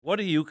What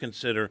do you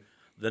consider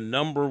the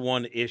number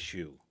one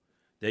issue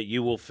that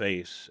you will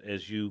face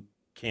as you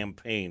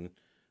campaign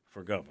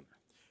for governor?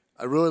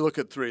 I really look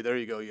at three. There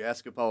you go. You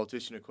ask a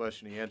politician a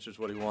question, he answers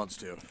what he wants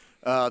to.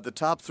 The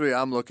top three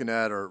I'm looking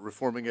at are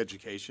reforming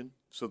education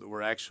so that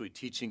we're actually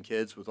teaching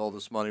kids with all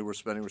this money we're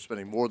spending. We're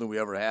spending more than we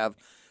ever have,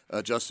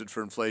 adjusted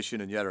for inflation,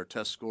 and yet our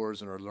test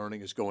scores and our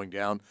learning is going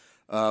down.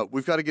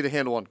 We've got to get a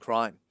handle on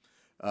crime.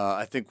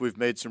 I think we've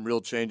made some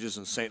real changes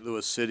in St.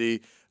 Louis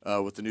City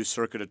with the new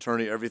circuit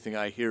attorney. Everything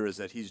I hear is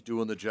that he's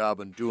doing the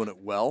job and doing it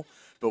well,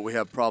 but we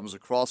have problems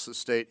across the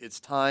state. It's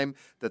time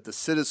that the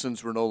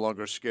citizens were no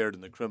longer scared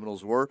and the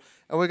criminals were,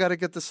 and we got to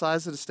get the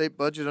size of the state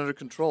budget under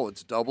control.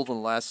 It's doubled in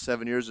the last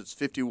 7 years. It's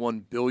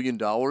 $51 billion.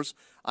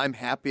 I'm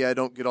happy I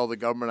don't get all the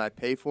government I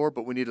pay for,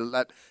 but we need to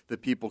let the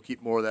people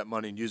keep more of that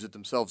money and use it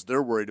themselves.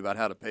 They're worried about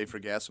how to pay for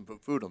gas and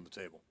put food on the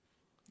table.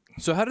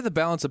 So how do the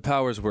balance of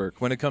powers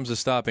work when it comes to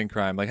stopping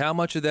crime? Like, how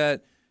much of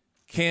that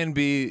can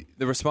be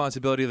the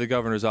responsibility of the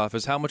governor's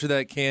office? How much of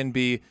that can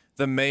be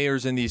the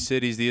mayors in these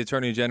cities, the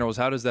attorney generals?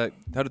 How do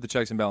the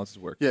checks and balances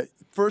work? Yeah,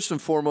 first and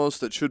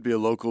foremost, that should be a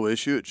local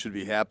issue. It should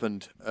be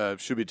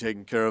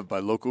taken care of by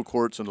local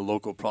courts and a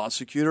local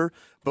prosecutor.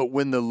 But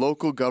when the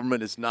local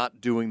government is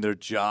not doing their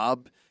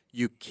job,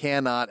 you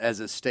cannot,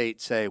 as a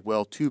state, say,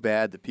 well, too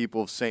bad, the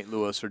people of St.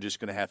 Louis are just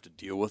going to have to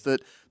deal with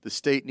it. The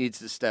state needs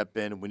to step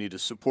in. We need to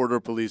support our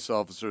police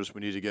officers.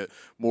 We need to get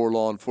more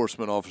law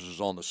enforcement officers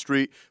on the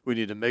street. We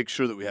need to make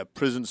sure that we have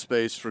prison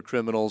space for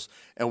criminals.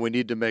 And we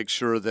need to make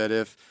sure that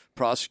if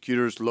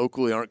prosecutors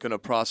locally aren't going to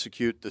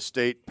prosecute, the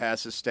state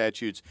passes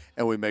statutes,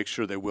 and we make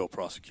sure they will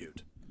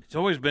prosecute. It's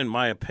always been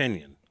my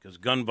opinion, because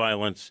gun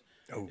violence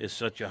is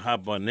such a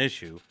hot-button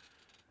issue,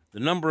 the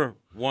number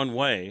one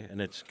way,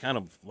 and it's kind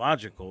of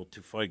logical,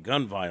 to fight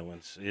gun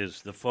violence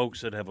is the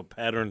folks that have a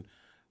pattern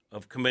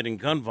of committing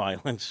gun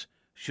violence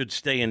should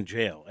stay in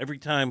jail. Every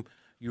time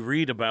you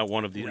read about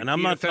one of these, and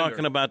I'm not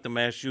talking about the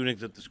mass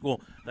shootings at the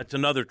school. That's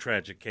another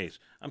tragic case.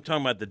 I'm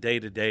talking about the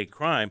day-to-day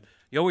crime.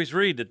 You always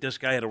read that this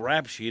guy had a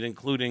rap sheet,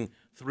 including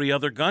 3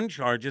 other gun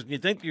charges, and you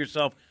think to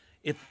yourself,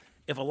 if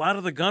a lot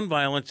of the gun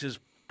violence is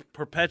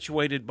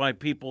perpetuated by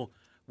people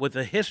with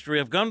a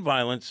history of gun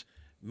violence,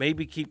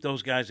 maybe keep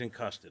those guys in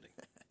custody.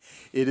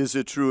 It is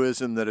a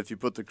truism that if you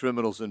put the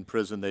criminals in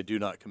prison, they do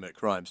not commit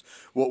crimes.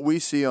 What we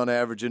see on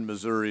average in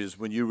Missouri is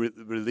when you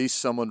release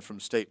someone from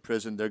state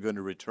prison, they're going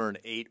to return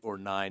 8 or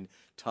 9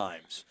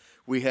 times.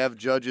 We have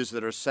judges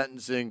that are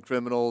sentencing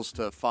criminals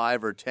to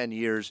 5 or 10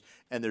 years,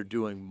 and they're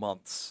doing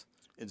months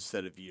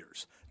instead of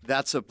years.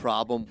 That's a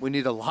problem. We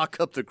need to lock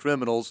up the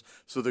criminals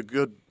so the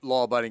good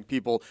law-abiding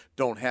people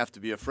don't have to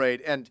be afraid.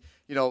 And,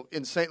 you know,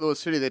 in St. Louis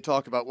City, they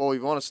talk about, well, we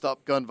want to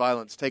stop gun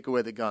violence, take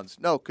away the guns.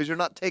 No, because you're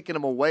not taking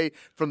them away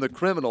from the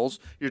criminals.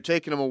 You're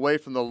taking them away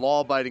from the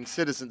law-abiding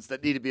citizens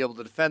that need to be able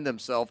to defend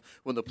themselves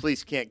when the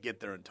police can't get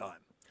there in time.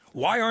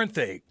 Why aren't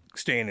they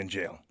staying in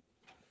jail?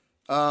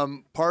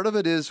 Part of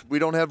it is we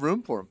don't have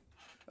room for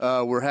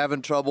them. We're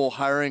having trouble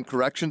hiring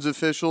corrections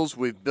officials.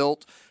 We've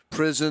built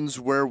prisons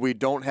where we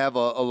don't have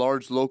a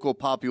large local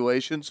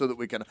population so that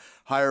we can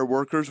hire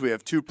workers. We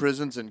have 2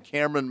 prisons in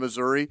Cameron,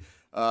 Missouri.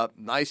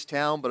 Nice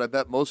town, but I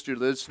bet most of your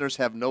listeners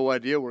have no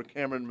idea where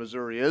Cameron,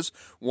 Missouri is.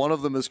 One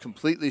of them is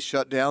completely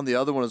shut down. The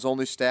other one is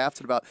only staffed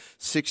at about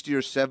 60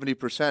 or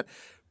 70%.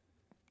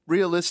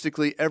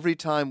 Realistically, every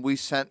time we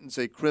sentence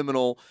a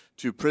criminal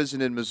to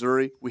prison in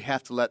Missouri, we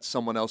have to let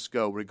someone else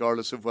go,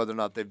 regardless of whether or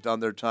not they've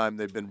done their time,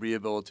 they've been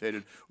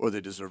rehabilitated, or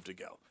they deserve to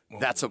go.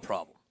 That's a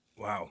problem.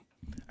 Wow.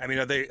 I mean,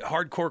 are they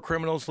hardcore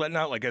criminals letting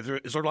out? Like, is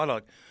there a lot of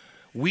like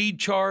weed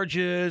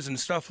charges and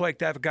stuff like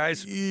that,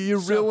 guys? You're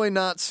really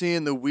not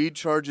seeing the weed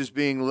charges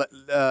being.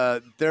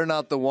 They're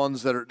not the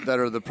ones that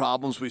are the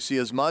problems we see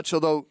as much.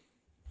 Although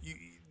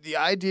the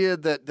idea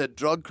that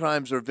drug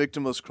crimes are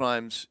victimless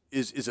crimes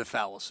is a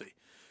fallacy,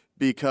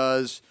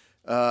 because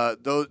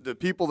the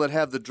people that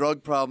have the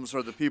drug problems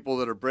are the people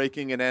that are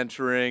breaking and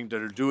entering,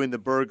 that are doing the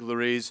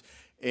burglaries.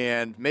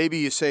 And maybe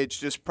you say it's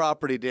just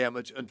property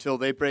damage until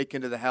they break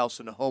into the house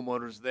and the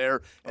homeowner's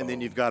there, and then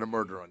you've got a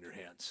murder on your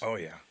hands. Oh,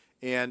 yeah.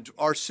 And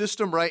our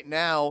system right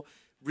now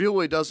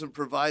really doesn't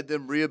provide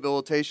them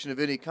rehabilitation of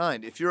any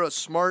kind. If you're a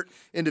smart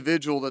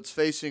individual that's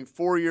facing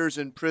 4 years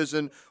in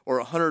prison or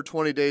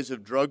 120 days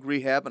of drug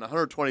rehab, and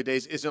 120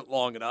 days isn't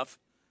long enough,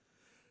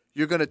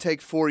 you're going to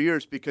take 4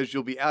 years because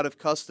you'll be out of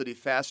custody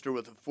faster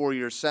with a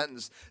 4-year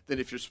sentence than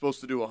if you're supposed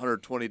to do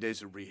 120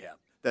 days of rehab.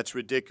 That's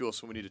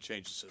ridiculous, and we need to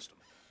change the system.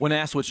 When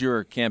asked what you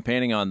were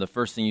campaigning on, the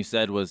first thing you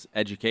said was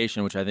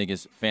education, which I think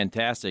is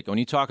fantastic. When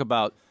you talk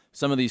about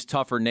some of these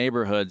tougher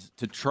neighborhoods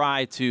to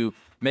try to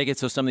make it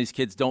so some of these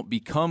kids don't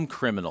become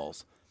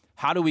criminals,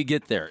 how do we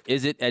get there?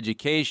 Is it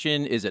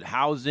education? Is it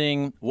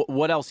housing?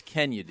 What else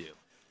can you do?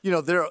 You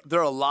know, there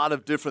are a lot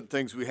of different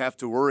things we have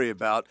to worry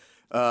about.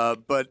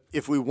 But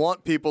if we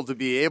want people to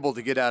be able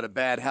to get out of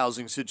bad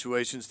housing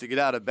situations, to get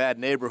out of bad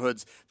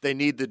neighborhoods, they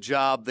need the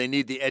job, they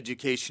need the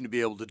education to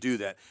be able to do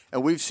that.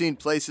 And we've seen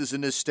places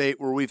in this state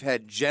where we've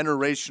had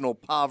generational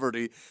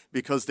poverty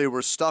because they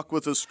were stuck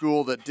with a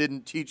school that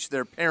didn't teach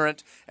their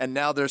parent, and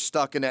now they're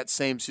stuck in that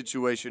same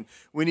situation.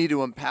 We need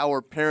to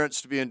empower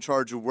parents to be in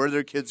charge of where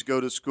their kids go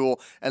to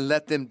school and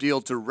let them deal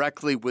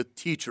directly with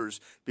teachers,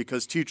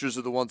 because teachers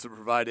are the ones that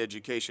provide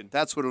education.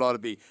 That's what it ought to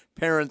be,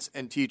 parents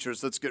and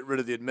teachers. Let's get rid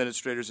of the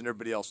administrators and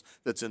everybody else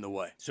that's in the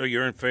way. So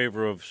you're in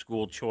favor of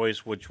school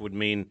choice, which would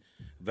mean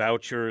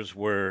vouchers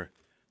where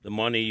the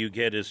money you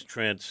get is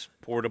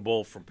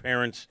transportable for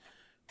parents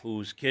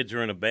whose kids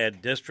are in a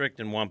bad district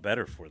and want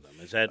better for them.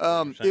 Is that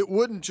what you're saying? It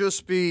wouldn't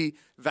just be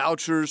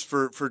vouchers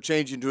for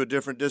changing to a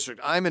different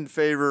district. I'm in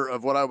favor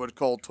of what I would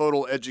call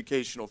total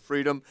educational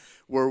freedom,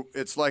 where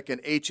it's like an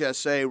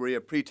HSA where you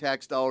have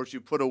pre-tax dollars you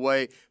put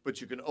away,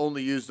 but you can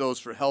only use those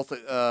for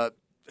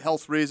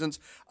health reasons.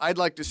 I'd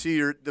like to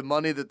see the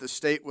money that the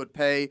state would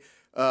pay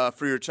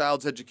for your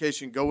child's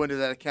education go into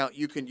that account.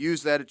 You can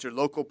use that at your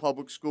local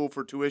public school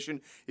for tuition.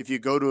 If you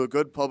go to a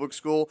good public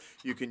school,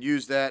 you can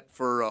use that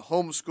for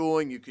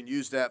homeschooling. You can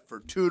use that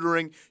for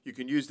tutoring. You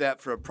can use that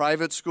for a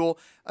private school.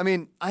 I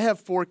mean, I have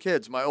 4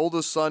 kids. My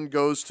oldest son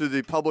goes to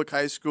the public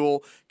high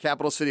school,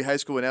 Capital City High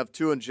School, and have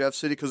 2 in Jeff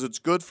City because it's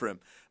good for him.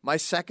 My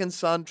second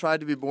son tried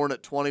to be born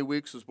at 20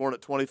 weeks, was born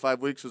at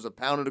 25 weeks, was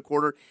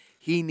 £1.25.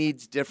 He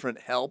needs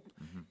different help,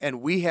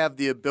 and we have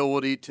the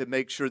ability to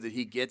make sure that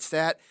he gets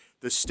that.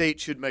 The state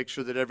should make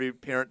sure that every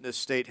parent in this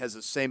state has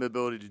the same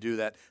ability to do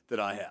that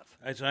I have.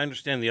 As I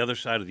understand, the other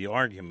side of the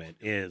argument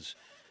is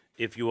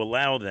if you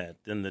allow that,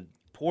 then the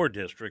poor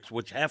districts,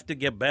 which have to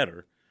get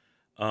better,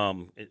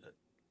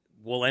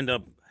 will end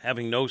up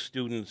having no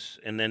students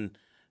and then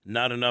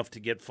not enough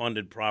to get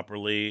funded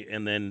properly,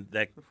 and then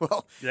that.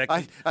 Well, that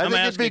I think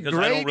it'd be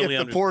great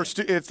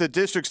if the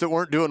districts that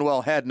weren't doing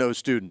well had no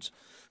students.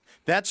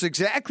 That's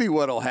exactly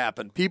what will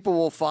happen. People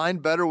will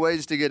find better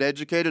ways to get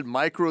educated.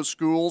 Micro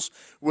schools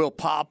will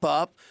pop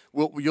up.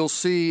 You'll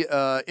see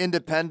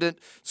independent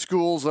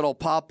schools that will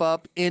pop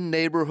up in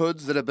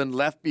neighborhoods that have been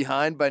left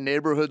behind by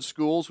neighborhood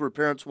schools where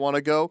parents want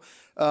to go.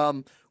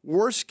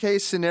 Worst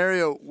case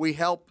scenario, we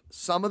help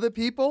some of the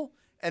people,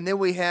 and then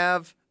we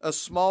have a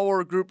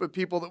smaller group of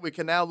people that we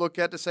can now look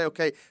at to say,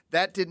 okay,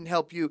 that didn't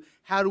help you.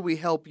 How do we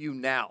help you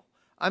now?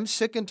 I'm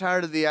sick and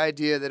tired of the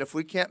idea that if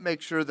we can't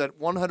make sure that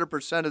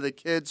 100% of the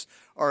kids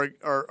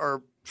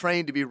are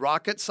trained to be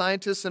rocket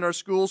scientists in our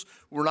schools,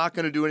 we're not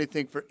going to do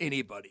anything for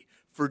anybody.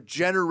 For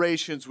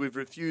generations, we've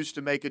refused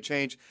to make a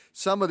change.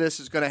 Some of this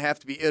is going to have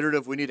to be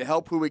iterative. We need to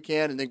help who we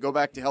can and then go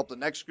back to help the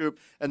next group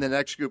and the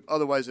next group.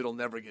 Otherwise, it'll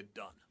never get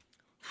done.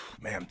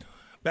 Man,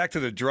 back to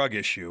the drug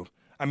issue.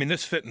 I mean,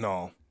 this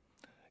fentanyl,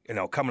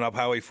 coming up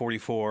Highway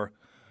 44,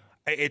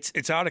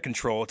 it's out of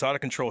control. It's out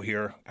of control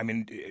here. I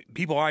mean,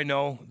 people I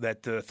know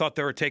that thought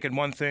they were taking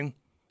one thing,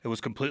 it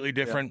was completely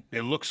different. Yeah.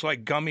 It looks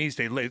like gummies.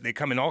 They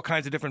come in all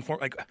kinds of different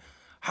forms. Like,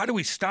 how do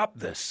we stop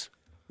this?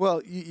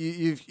 Well,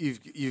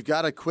 you've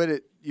got to quit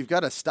it. You've got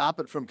to stop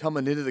it from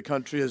coming into the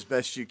country as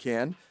best you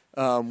can.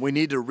 We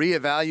need to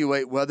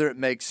reevaluate whether it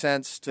makes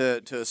sense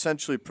to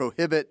essentially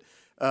prohibit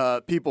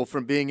people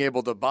from being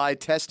able to buy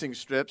testing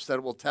strips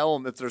that will tell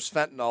them if there's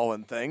fentanyl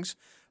in things.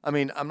 I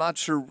mean, I'm not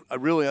sure I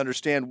really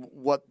understand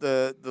what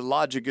the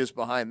logic is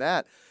behind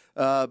that.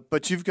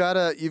 But you've got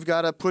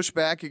to push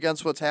back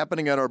against what's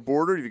happening at our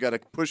border. You've got to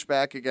push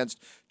back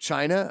against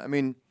China. I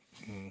mean,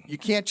 you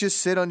can't just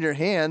sit on your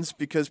hands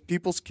because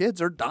people's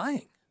kids are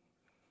dying.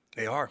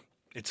 They are.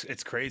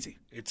 It's crazy.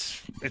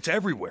 It's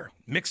everywhere,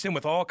 mixed in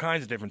with all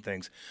kinds of different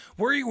things.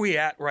 Where are we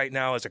at right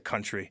now as a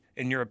country,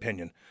 in your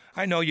opinion?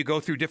 I know you go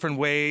through different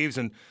waves,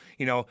 and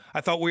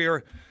I thought we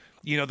were.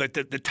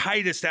 The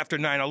tightest after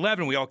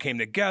 9/11, we all came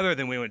together.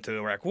 Then we went to the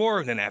Iraq War,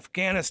 and then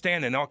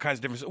Afghanistan, and all kinds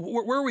of different.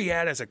 Where are we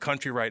at as a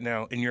country right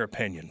now, in your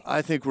opinion?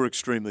 I think we're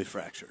extremely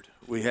fractured.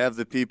 We have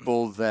the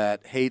people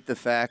that hate the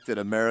fact that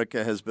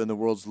America has been the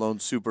world's lone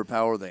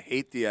superpower. They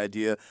hate the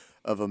idea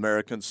of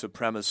American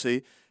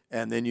supremacy.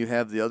 And then you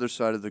have the other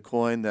side of the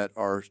coin that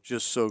are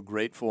just so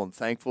grateful and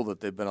thankful that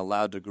they've been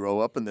allowed to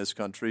grow up in this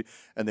country,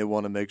 and they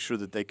want to make sure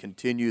that they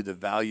continue the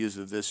values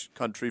of this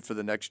country for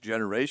the next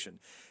generation.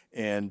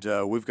 And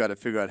we've got to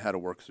figure out how to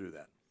work through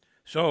that.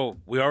 So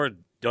we are a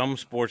dumb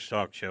sports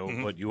talk show,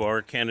 but you are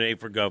a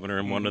candidate for governor,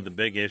 and one of the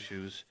big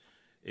issues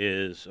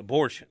is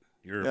abortion.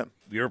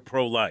 You're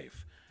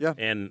pro-life. Yeah.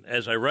 And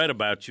as I read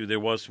about you, there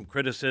was some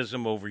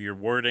criticism over your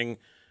wording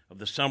of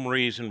the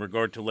summaries in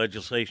regard to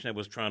legislation that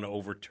was trying to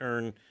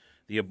overturn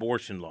the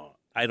abortion law.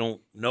 I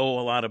don't know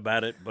a lot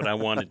about it, but I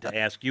wanted to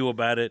ask you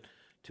about it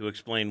to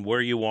explain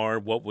where you are.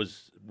 What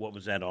was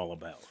that all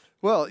about?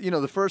 Well,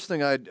 the first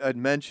thing I'd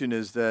mention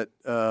is that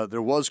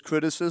there was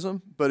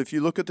criticism, but if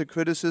you look at the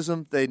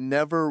criticism, they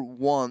never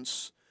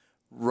once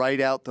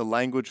write out the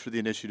language for the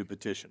initiative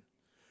petition.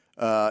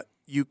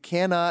 You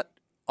cannot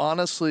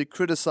honestly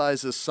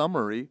criticize a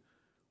summary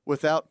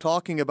without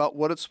talking about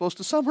what it's supposed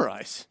to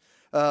summarize.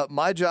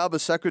 My job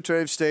as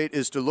Secretary of State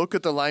is to look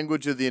at the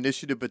language of the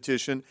initiative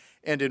petition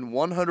and in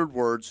 100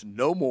 words,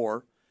 no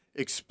more,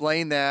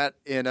 explain that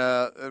in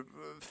a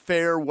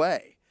fair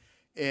way.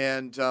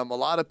 And a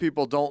lot of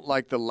people don't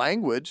like the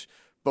language,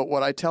 but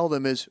what I tell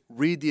them is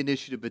read the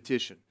initiative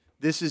petition.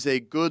 This is a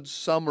good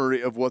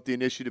summary of what the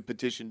initiative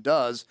petition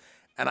does,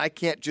 and I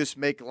can't just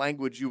make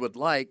language you would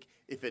like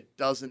if it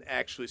doesn't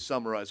actually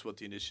summarize what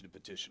the initiative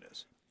petition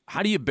is.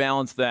 How do you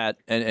balance that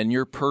and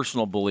your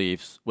personal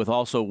beliefs with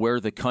also where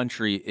the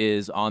country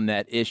is on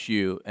that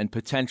issue and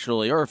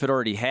potentially, or if it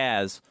already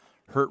has,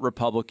 hurt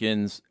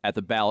Republicans at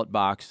the ballot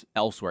box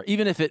elsewhere,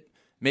 even if it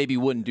maybe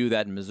wouldn't do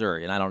that in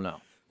Missouri, and I don't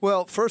know?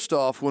 Well, first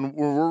off, when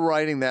we're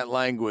writing that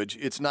language,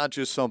 it's not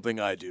just something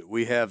I do.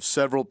 We have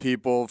several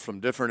people from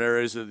different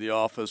areas of the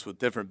office with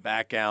different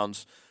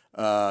backgrounds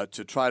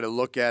to try to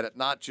look at it,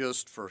 not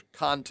just for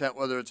content,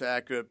 whether it's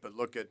accurate, but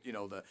look at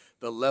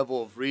the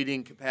level of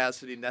reading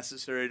capacity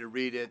necessary to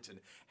read it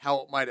and how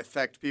it might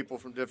affect people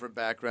from different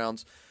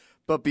backgrounds.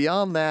 But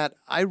beyond that,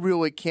 I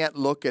really can't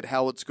look at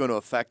how it's going to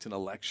affect an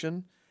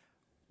election.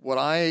 What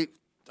I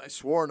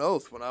swore an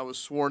oath when I was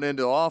sworn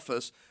into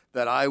office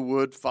that I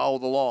would follow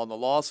the law. And the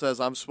law says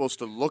I'm supposed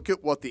to look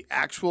at what the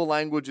actual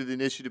language of the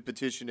initiative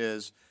petition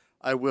is.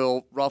 I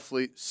will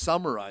roughly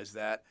summarize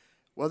that.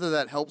 Whether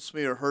that helps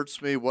me or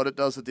hurts me, what it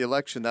does at the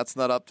election, that's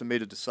not up to me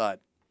to decide.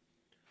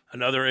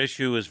 Another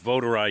issue is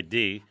voter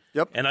ID.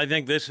 Yep. And I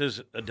think this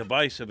is a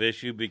divisive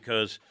issue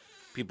because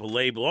people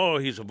label,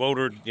 he's a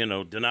voter,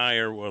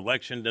 denier or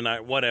election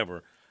denier,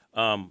 whatever.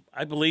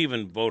 I believe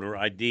in voter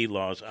ID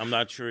laws. I'm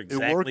not sure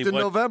exactly it worked in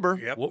November.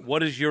 Yep.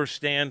 What is your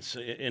stance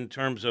in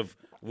terms of,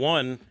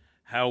 one,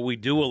 how we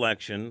do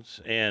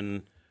elections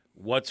and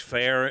what's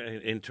fair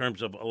in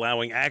terms of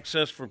allowing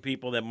access for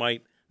people that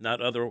might not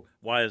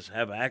otherwise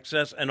have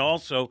access, and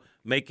also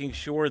making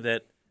sure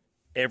that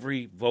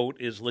every vote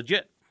is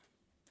legit?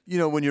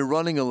 When you're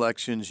running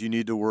elections, you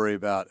need to worry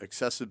about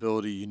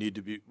accessibility, you need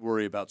to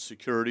worry about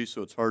security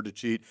so it's hard to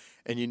cheat,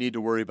 and you need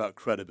to worry about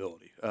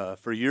credibility.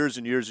 For years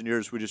and years and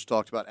years, we just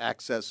talked about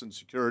access and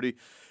security.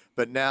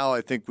 But now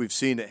I think we've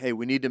seen that, hey,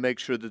 we need to make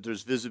sure that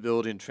there's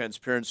visibility and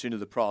transparency into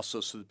the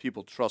process so that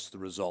people trust the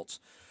results.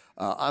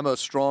 I'm a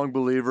strong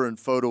believer in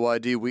photo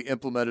ID. We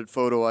implemented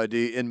photo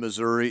ID in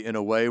Missouri in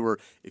a way where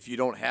if you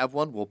don't have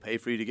one, we'll pay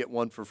for you to get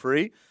one for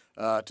free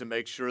to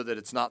make sure that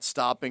it's not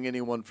stopping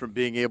anyone from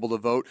being able to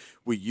vote.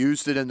 We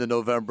used it in the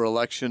November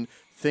election.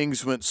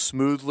 Things went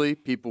smoothly.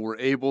 People were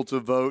able to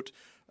vote,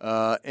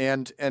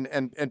 and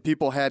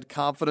people had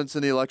confidence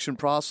in the election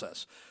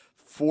process.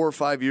 4 or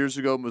 5 years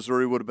ago,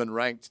 Missouri would have been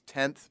ranked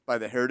 10th by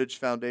the Heritage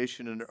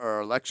Foundation in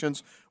our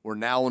elections. We're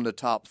now in the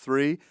top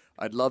 3.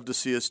 I'd love to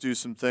see us do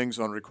some things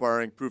on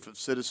requiring proof of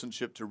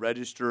citizenship to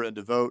register and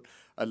to vote.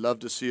 I'd love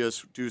to see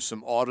us do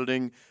some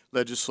auditing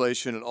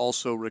legislation and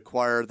also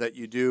require that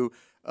you do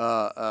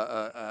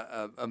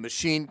a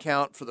machine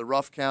count for the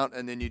rough count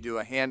and then you do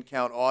a hand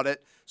count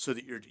audit so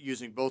that you're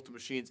using both the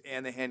machines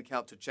and the hand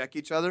count to check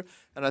each other.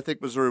 And I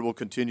think Missouri will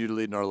continue to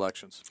lead in our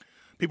elections.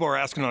 People are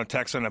asking on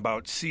Texan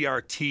about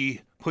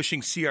CRT,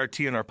 pushing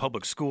CRT in our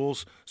public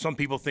schools. Some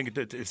people think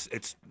that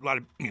it's a lot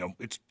of,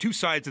 it's two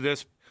sides of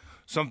this.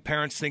 Some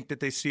parents think that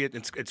they see it.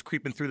 It's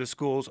creeping through the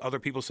schools. Other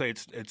people say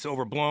it's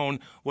overblown.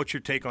 What's your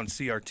take on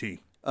CRT?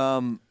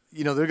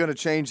 They're going to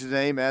change the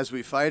name as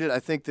we fight it. I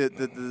think that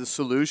the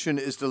solution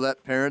is to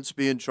let parents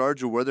be in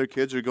charge of where their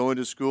kids are going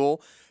to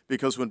school,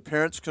 because when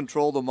parents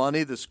control the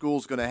money, the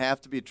school's going to have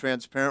to be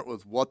transparent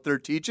with what they're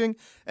teaching,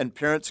 and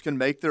parents can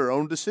make their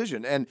own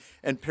decision.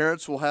 And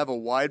parents will have a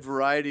wide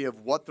variety of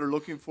what they're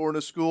looking for in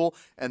a school,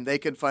 and they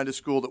can find a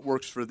school that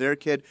works for their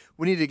kid.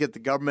 We need to get the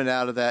government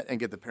out of that and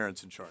get the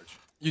parents in charge.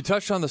 You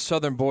touched on the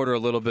southern border a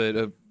little bit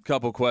a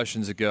couple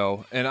questions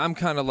ago, and I'm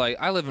kind of like,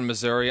 I live in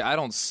Missouri. I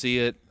don't see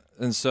it.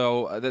 And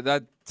so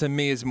that to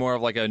me is more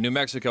of like a New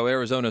Mexico,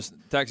 Arizona,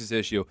 Texas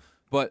issue.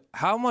 But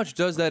how much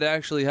does that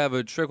actually have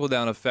a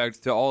trickle-down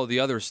effect to all of the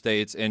other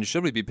states, and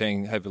should we be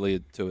paying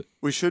heavily to it?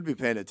 We should be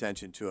paying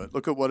attention to it.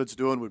 Look at what it's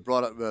doing. We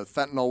brought up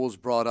fentanyl was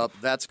brought up.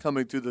 That's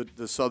coming through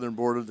the southern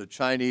border. The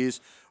Chinese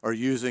are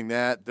using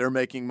that. They're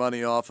making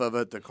money off of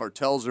it. The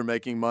cartels are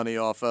making money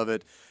off of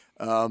it.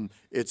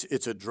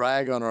 It's a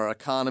drag on our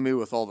economy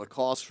with all the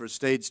costs for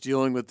states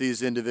dealing with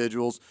these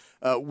individuals.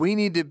 We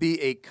need to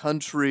be a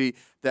country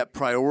that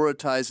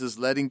prioritizes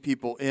letting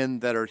people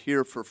in that are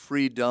here for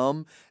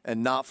freedom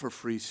and not for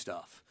free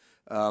stuff.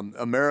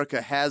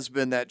 America has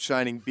been that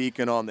shining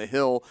beacon on the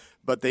hill,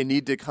 but they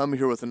need to come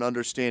here with an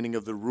understanding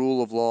of the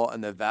rule of law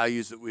and the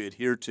values that we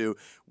adhere to.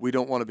 We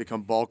don't want to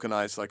become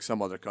balkanized like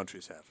some other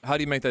countries have. How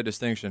do you make that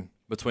distinction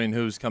between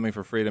who's coming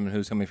for freedom and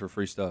who's coming for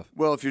free stuff?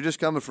 Well, if you're just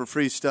coming for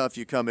free stuff,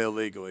 you come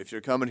illegally. If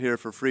you're coming here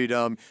for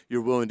freedom,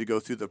 you're willing to go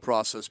through the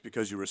process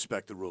because you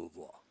respect the rule of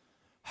law.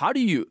 How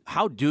do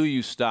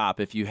you stop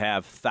if you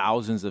have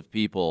thousands of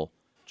people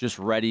just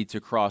ready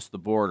to cross the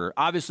border?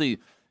 Obviously,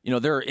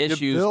 there are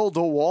issues. You build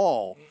a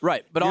wall.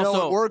 Right, but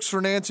also it works for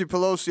Nancy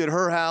Pelosi at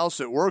her house.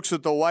 It works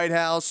at the White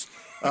House.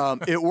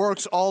 It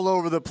works all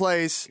over the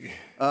place.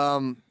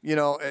 Thousands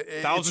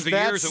it's of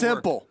that years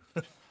simple.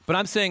 But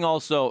I'm saying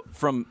also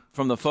from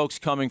the folks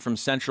coming from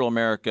Central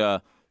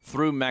America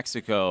through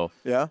Mexico.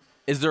 Yeah.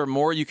 Is there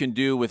more you can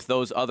do with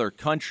those other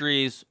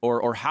countries,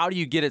 or how do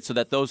you get it so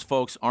that those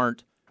folks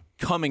aren't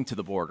coming to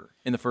the border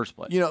in the first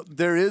place?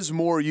 There is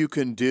more you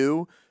can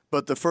do,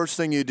 but the first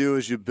thing you do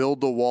is you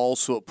build the wall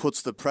so it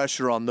puts the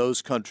pressure on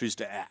those countries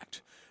to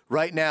act.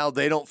 Right now,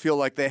 they don't feel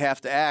like they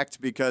have to act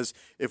because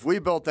if we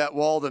built that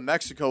wall, then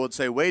Mexico would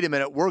say, wait a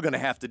minute, we're going to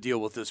have to deal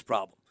with this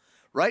problem.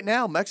 Right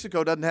now,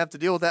 Mexico doesn't have to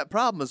deal with that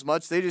problem as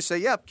much. They just say,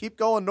 yep, keep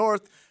going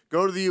north,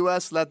 go to the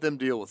U.S., let them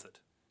deal with it.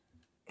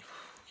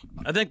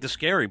 I think the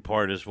scary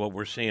part is what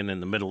we're seeing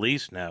in the Middle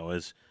East now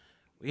is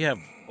we have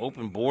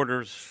open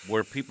borders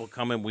where people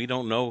come in, we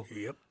don't know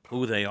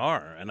who they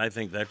are, and I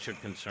think that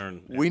should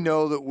concern We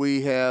know that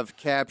we have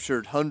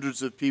captured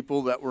hundreds of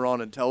people that were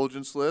on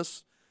intelligence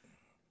lists.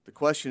 The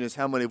question is,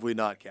 how many have we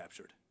not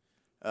captured?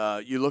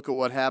 You look at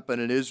what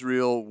happened in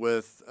Israel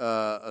with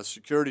a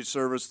security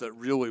service that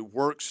really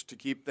works to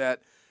keep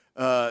that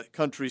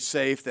country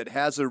safe, that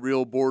has a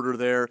real border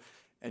there,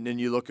 and then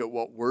you look at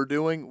what we're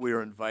doing, we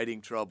are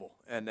inviting trouble.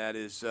 And that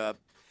is,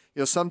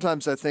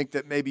 sometimes I think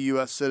that maybe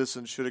U.S.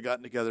 citizens should have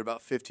gotten together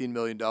about $15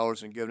 million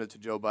and given it to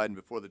Joe Biden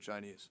before the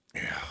Chinese.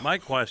 My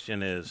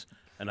question is,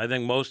 and I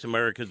think most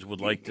Americans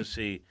would like to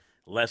see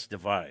less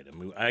divide. I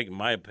mean, in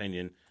my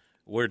opinion,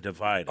 we're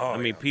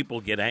divided.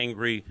 People get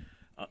angry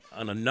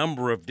on a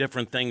number of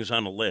different things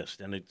on a list,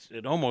 and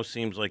it almost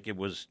seems like it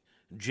was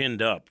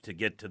ginned up to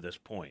get to this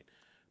point.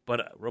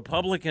 But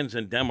Republicans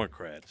and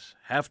Democrats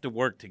have to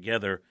work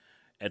together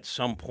at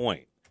some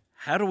point.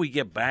 How do we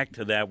get back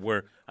to that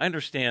where I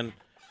understand,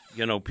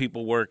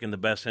 people work in the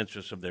best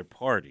interests of their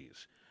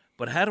parties,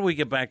 but how do we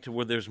get back to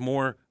where there's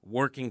more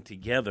working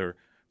together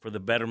for the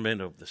betterment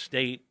of the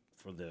state,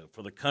 for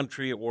the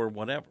country, or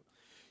whatever?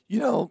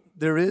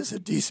 There is a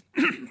decent.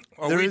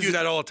 We do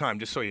that all the time,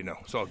 just so you know.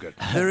 It's all good.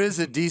 There is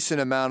a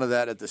decent amount of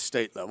that at the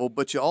state level,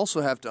 but you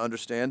also have to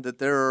understand that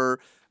there are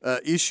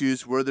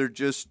issues where there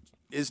just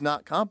is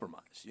not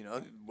compromise.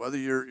 Whether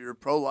you're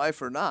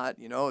pro-life or not,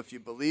 if you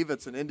believe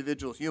it's an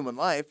individual human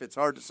life, it's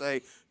hard to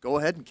say, go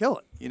ahead and kill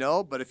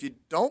it, But if you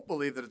don't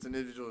believe that it's an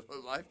individual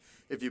human life,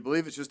 if you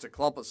believe it's just a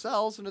clump of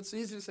cells, then it's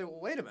easy to say, well,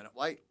 wait a minute,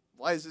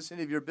 why is this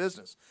any of your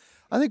business?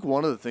 I think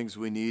one of the things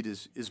we need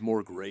is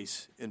more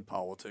grace in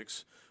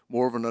politics,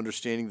 more of an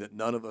understanding that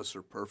none of us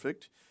are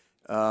perfect.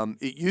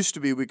 It used to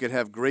be we could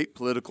have great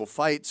political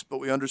fights, but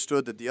we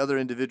understood that the other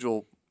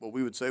individual, what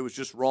we would say, was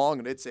just wrong,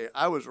 and they'd say,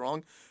 I was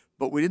wrong,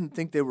 but we didn't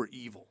think they were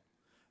evil.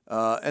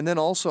 And then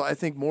also, I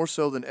think more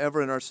so than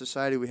ever in our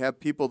society, we have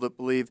people that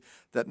believe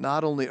that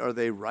not only are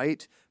they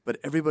right, but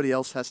everybody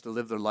else has to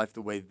live their life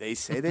the way they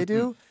say they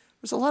do.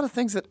 There's a lot of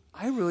things that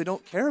I really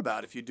don't care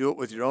about. If you do it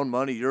with your own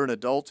money, you're an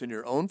adult in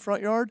your own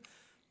front yard.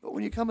 But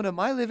when you come into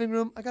my living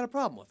room, I got a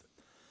problem with it.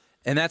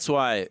 And that's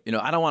why,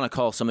 I don't want to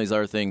call some of these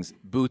other things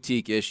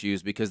boutique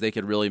issues because they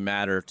could really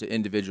matter to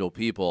individual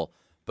people.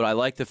 But I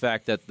like the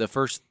fact that the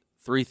first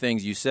three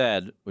things you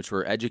said, which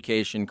were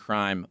education,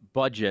 crime,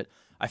 budget,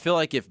 I feel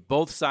like if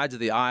both sides of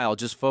the aisle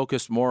just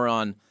focused more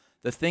on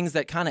the things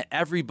that kind of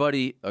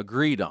everybody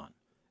agreed on,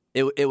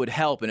 it would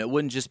help, and it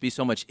wouldn't just be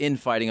so much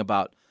infighting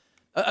about.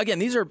 Again,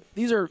 these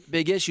are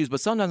big issues,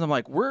 but sometimes I'm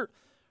like, we're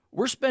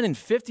spending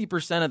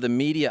 50% of the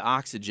media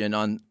oxygen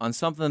on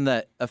something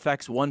that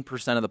affects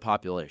 1% of the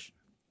population.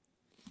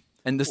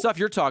 And the stuff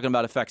you're talking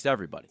about affects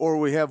everybody. Or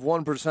we have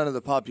 1% of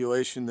the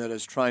population that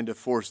is trying to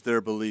force their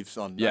beliefs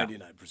on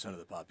 99% of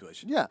the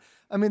population. Yeah.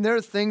 I mean, there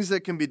are things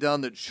that can be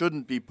done that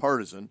shouldn't be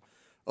partisan.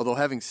 Although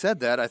having said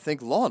that, I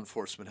think law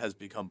enforcement has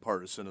become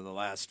partisan in the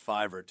last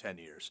 5 or 10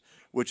 years,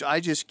 which I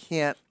just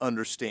can't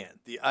understand.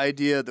 The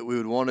idea that we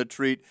would want to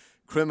treat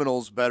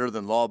criminals better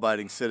than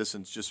law-abiding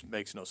citizens just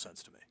makes no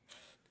sense to me.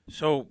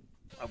 So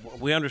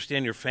we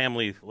understand your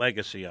family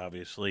legacy,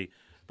 obviously,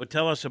 but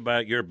tell us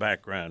about your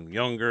background.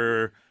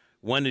 Younger,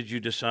 when did you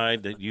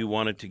decide that you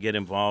wanted to get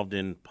involved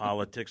in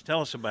politics?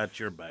 Tell us about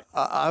your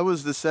background. I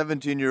was the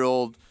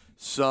 17-year-old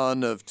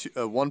son of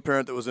one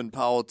parent that was in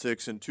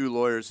politics and 2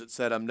 lawyers that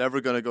said, I'm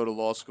never going to go to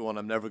law school and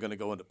I'm never going to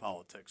go into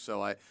politics.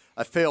 So I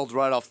failed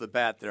right off the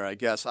bat there, I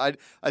guess. I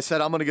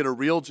said, I'm going to get a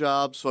real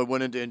job, so I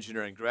went into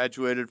engineering.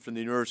 Graduated from the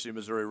University of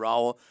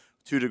Missouri-Rolla,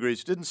 2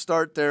 degrees. Didn't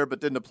start there,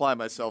 but didn't apply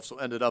myself, so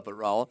ended up at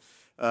Rolla.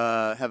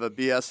 Have a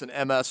BS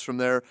and MS from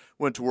there.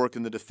 Went to work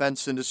in the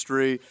defense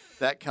industry.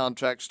 That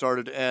contract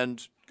started to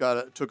end.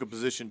 Took a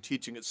position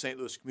teaching at St.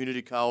 Louis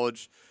Community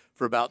College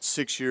for about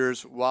 6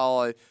 years. While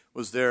I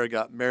was there, I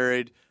got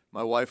married.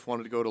 My wife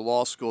wanted to go to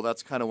law school.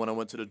 That's kind of when I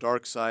went to the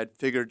dark side.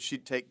 Figured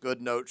she'd take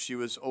good notes. She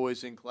was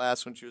always in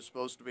class when she was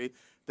supposed to be.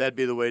 That'd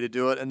be the way to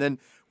do it. And then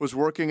was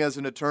working as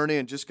an attorney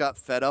and just got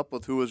fed up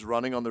with who was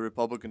running on the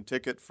Republican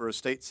ticket for a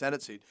state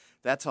Senate seat.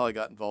 That's how I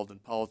got involved in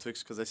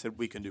politics, because I said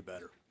we can do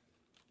better.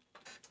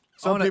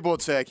 Some people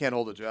would say I can't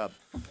hold a job.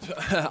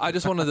 I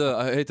just wanted to,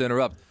 I hate to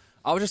interrupt.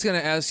 I was just going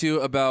to ask you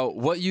about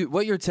what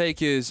your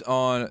take is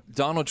on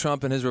Donald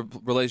Trump and his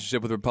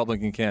relationship with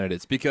Republican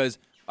candidates, because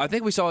I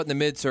think we saw it in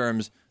the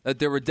midterms that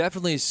there were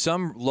definitely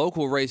some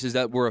local races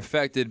that were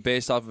affected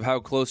based off of how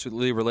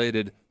closely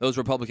related those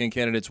Republican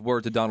candidates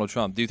were to Donald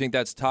Trump. Do you think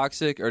that's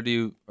toxic,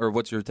 or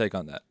what's your take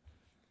on that?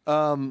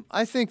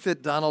 I think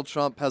that Donald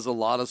Trump has a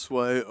lot of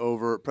sway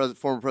over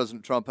former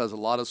President Trump has a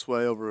lot of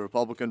sway over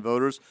Republican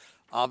voters.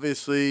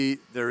 Obviously,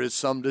 there is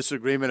some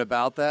disagreement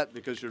about that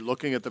because you're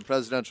looking at the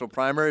presidential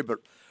primary, but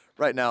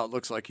right now it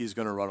looks like he's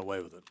going to run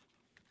away with it.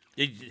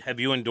 Have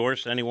you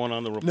endorsed anyone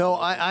on the Republican? No,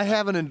 I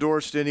haven't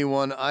endorsed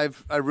anyone. I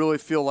really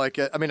feel like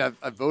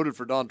I've voted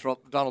for Donald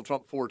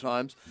Trump 4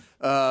 times,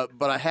 but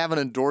I haven't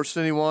endorsed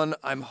anyone.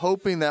 I'm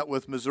hoping that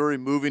with Missouri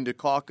moving to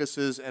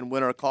caucuses and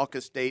when our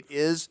caucus date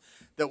is,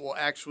 that we'll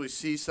actually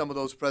see some of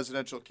those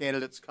presidential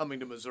candidates coming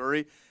to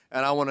Missouri.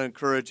 And I want to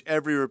encourage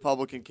every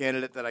Republican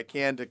candidate that I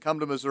can to come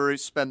to Missouri,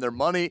 spend their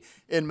money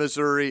in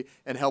Missouri,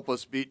 and help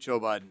us beat Joe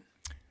Biden.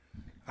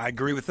 I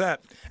agree with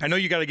that. I know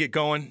you got to get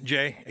going,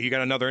 Jay. You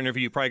got another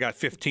interview. You probably got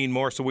 15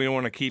 more, so we don't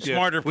want to keep you.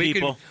 Smarter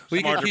people.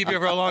 We can keep you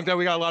for a long time.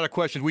 We got a lot of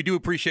questions. We do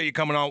appreciate you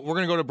coming on. We're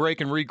going to go to break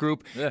and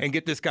regroup and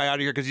get this guy out of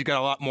here because he's got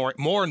a lot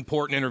more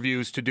important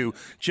interviews to do.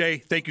 Jay,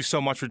 thank you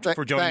so much for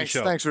joining the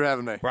show. Thanks for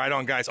having me. Right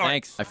on, guys.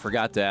 Thanks. I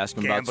forgot to ask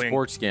him about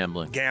sports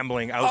gambling.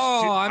 Gambling.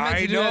 I meant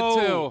to do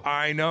that too.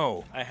 I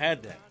know. I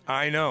had that.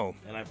 I know.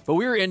 But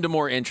we were into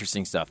more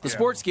interesting stuff. The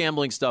sports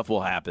gambling stuff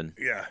will happen.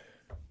 Yeah.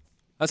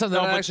 That's something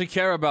I actually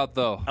care about,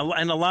 though.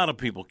 And a lot of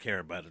people care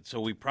about it, so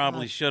we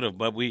probably should have.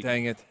 But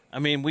dang it. I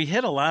mean, we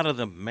hit a lot of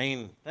the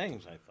main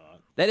things, I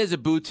thought. That is a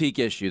boutique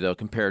issue, though,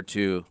 compared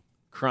to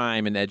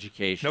crime and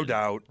education. No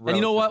doubt. And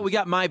you know what? We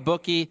got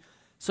MyBookie,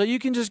 so you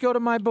can just go to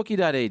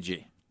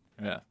mybookie.ag.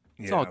 Yeah.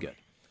 It's all good.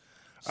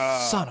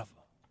 Son of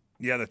a...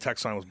 Yeah, the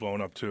text line was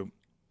blowing up, too.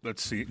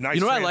 Let's see. Nice.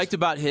 You know what I liked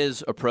about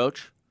his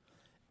approach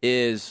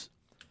is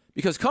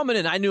because coming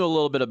in, I knew a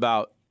little bit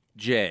about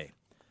Jay.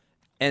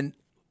 And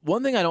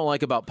one thing I don't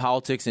like about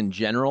politics in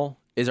general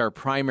is our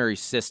primary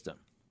system,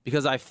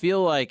 because I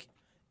feel like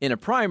in a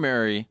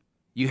primary,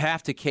 you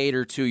have to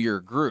cater to your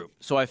group.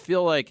 So I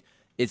feel like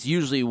it's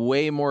usually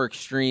way more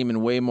extreme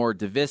and way more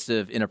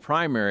divisive in a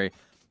primary.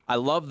 I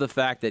love the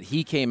fact that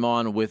he came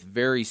on with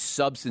very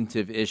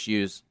substantive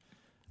issues.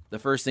 The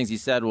first things he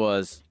said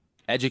was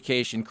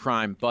education,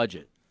 crime,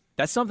 budget.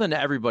 That's something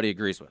that everybody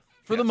agrees with.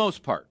 For the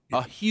most part,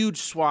 a huge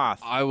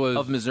swath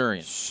of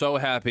Missourians. So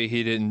happy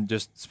he didn't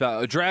just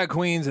spout drag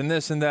queens and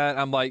this and that.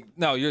 I'm like,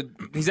 no,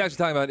 he's actually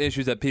talking about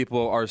issues that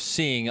people are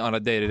seeing on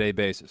a day-to-day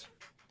basis.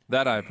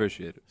 That I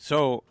appreciate it.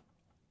 So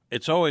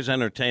it's always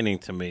entertaining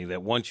to me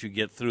that once you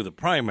get through the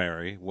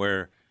primary,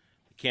 where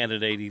the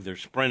candidate either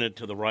sprinted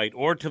to the right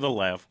or to the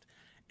left,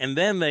 and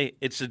then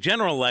it's a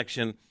general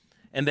election,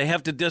 and they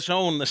have to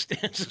disown the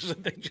stances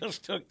that they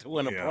just took to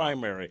win a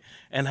primary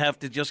and have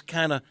to just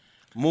kind of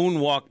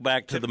moonwalk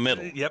back to the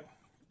middle. Yep.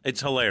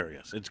 It's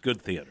hilarious. It's good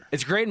theater.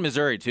 It's great in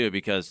Missouri, too,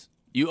 because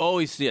you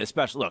always see it,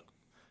 especially, look,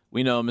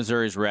 we know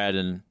Missouri's red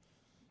and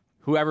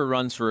whoever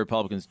runs for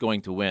Republicans is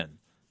going to win.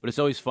 But it's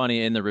always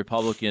funny in the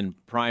Republican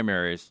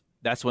primaries,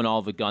 that's when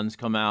all the guns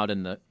come out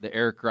and the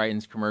Eric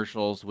Greitens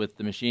commercials with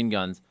the machine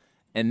guns,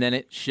 and then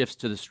it shifts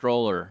to the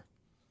stroller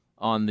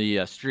on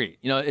the street.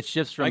 You know, it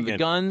shifts from the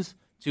guns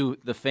to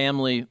the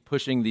family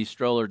pushing the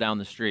stroller down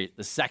the street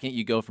the second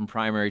you go from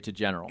primary to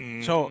general.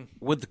 So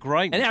with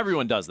Greitens, and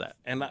everyone does that.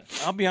 And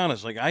I'll be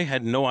honest, like I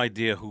had no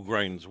idea who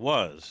Greitens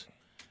was,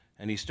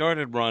 and he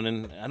started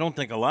running. I don't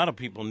think a lot of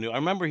people knew. I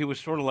remember he was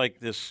sort of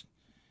like this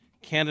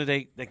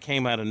candidate that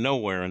came out of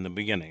nowhere in the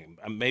beginning.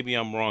 Maybe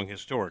I'm wrong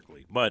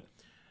historically, but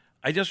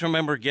I just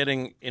remember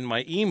getting in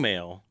my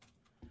email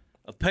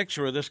a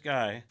picture of this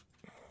guy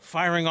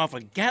firing off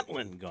a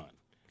Gatling gun,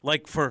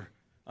 like for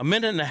a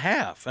minute and a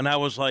half, and I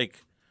was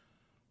like,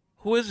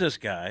 who is this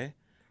guy?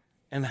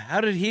 And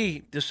how did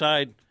he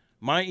decide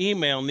my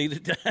email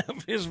needed to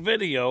have his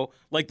video?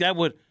 Like that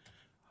would,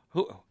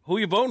 who are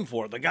you voting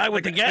for? The guy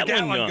with the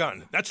Gatling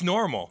gun. That's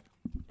normal.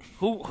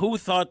 Who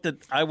thought that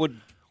I would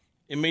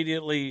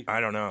immediately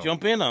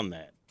jump in on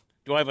that?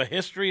 Do I have a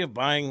history of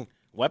buying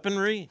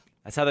weaponry?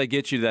 That's how they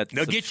get you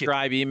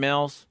subscribe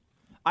emails.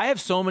 I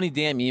have so many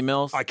damn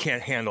emails. I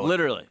can't handle it.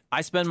 Literally.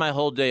 I spend my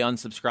whole day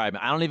unsubscribing.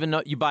 I don't even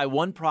know. You buy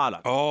one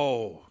product.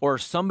 Oh. Or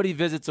somebody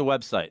visits a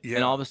website,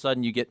 and all of a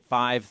sudden you get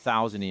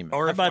 5,000 emails.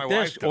 Or how about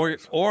this?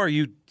 Or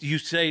you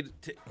say,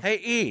 hey,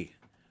 E,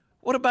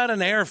 what about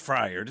an air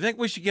fryer? Do you think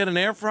we should get an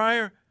air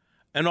fryer?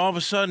 And all of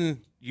a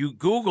sudden you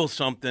Google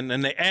something,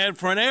 and the ad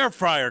for an air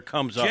fryer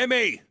comes up.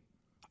 Jimmy,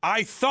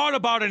 I thought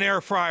about an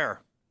air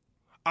fryer.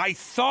 I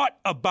thought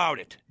about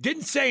it.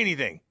 Didn't say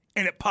anything.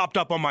 And it popped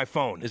up on my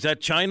phone. Is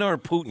that China or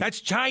Putin? That's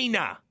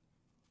China.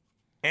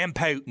 And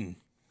Putin.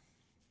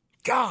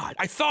 God,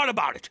 I thought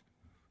about it.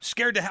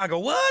 Scared to hell. I go,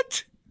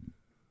 what?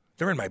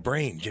 They're in my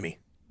brain, Jimmy.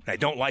 And I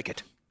don't like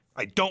it.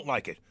 I don't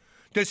like it.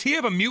 Does he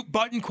have a mute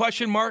button,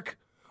 question mark?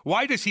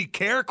 Why does he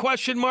care,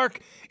 question mark?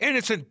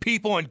 Innocent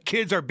people and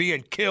kids are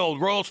being killed.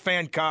 Royals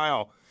fan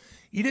Kyle.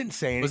 You didn't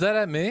say anything. Was that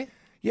at me?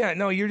 Yeah,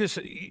 no, you're just,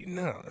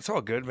 no, it's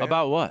all good, man.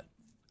 About what?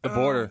 The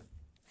border.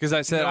 Because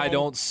I said I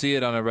don't see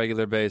it on a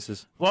regular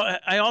basis. Well,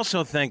 I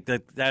also think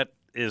that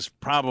is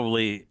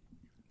probably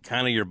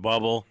kind of your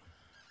bubble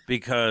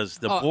because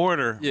the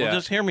border. yeah. Well,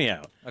 just hear me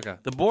out. Okay.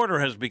 The border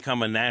has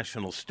become a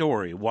national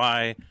story.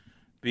 Why?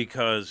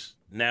 Because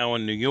now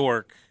in New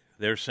York,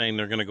 they're saying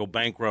they're going to go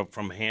bankrupt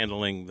from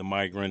handling the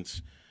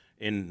migrants.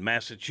 In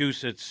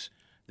Massachusetts,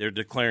 they're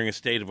declaring a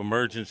state of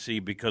emergency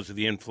because of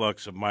the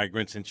influx of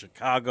migrants in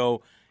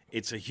Chicago.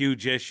 It's a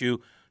huge issue.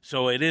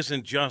 So it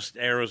isn't just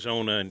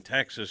Arizona and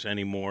Texas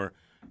anymore.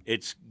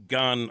 It's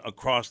gone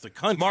across the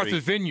country.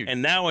 Martha's Vineyard.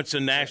 And now it's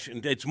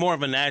it's more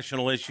of a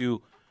national issue,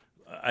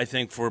 I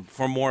think,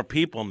 for more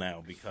people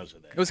now because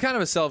of that. It was kind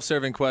of a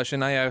self-serving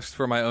question. I asked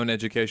for my own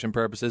education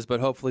purposes, but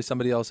hopefully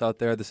somebody else out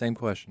there had the same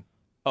question.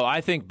 Oh,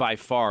 I think by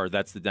far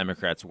that's the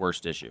Democrats'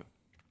 worst issue.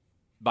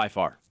 By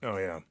far. Oh,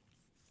 yeah.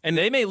 And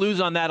they may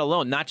lose on that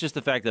alone, not just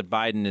the fact that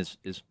Biden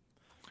is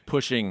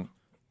pushing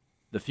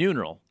the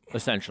funeral,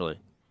 essentially.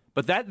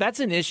 But that's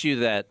an issue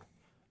that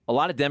a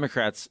lot of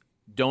Democrats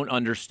don't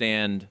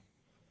understand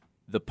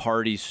the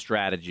party's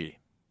strategy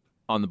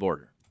on the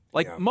border.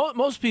 Like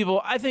most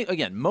people, I think,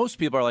 again, most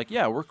people are like,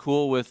 yeah, we're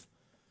cool with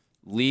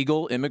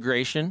legal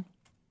immigration,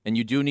 and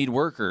you do need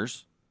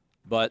workers,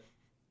 but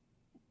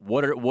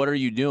what are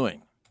you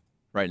doing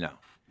right now?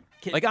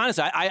 Like,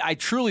 honestly, I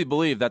truly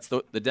believe that's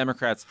the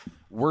Democrats'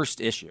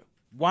 worst issue.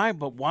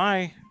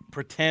 Why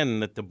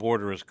pretend that the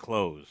border is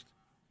closed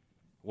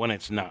when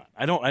it's not?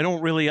 I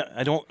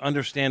don't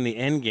understand the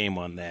end game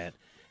on that.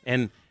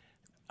 And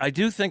I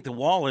do think the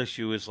wall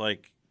issue is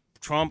like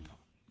Trump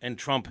and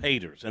Trump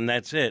haters, and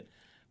that's it.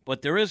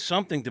 But there is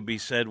something to be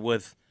said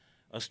with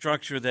a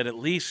structure that at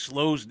least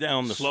slows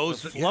down the flow,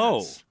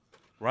 yes.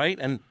 right?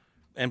 And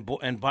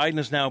Biden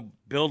is now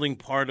building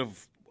part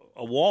of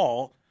a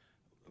wall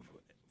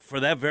for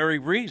that very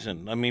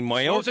reason. I mean,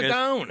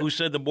 Mayorkas, who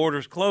said the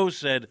border's closed,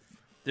 said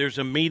there's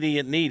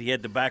immediate need. He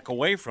had to back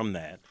away from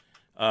that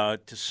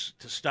to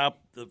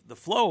stop the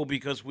flow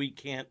because we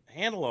can't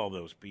handle all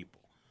those people.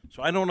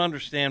 So I don't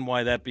understand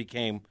why that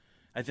became.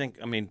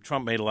 I mean,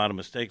 Trump made a lot of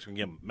mistakes. We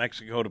get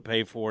Mexico to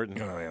pay for it,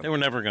 and they were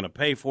never going to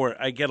pay for it.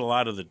 I get a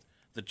lot of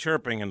the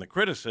chirping and the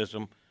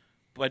criticism,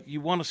 but you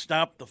want to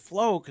stop the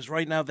flow because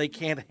right now they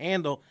can't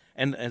handle.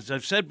 And as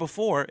I've said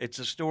before, it's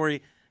a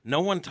story no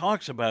one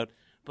talks about,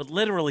 but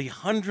literally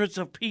hundreds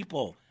of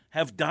people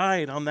have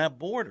died on that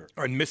border.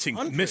 Or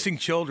missing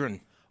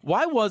children.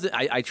 Why wasn't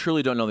I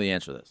truly don't know the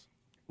answer to this.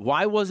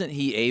 Why wasn't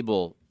he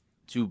able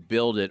to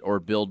build it or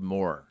build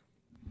more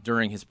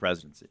during his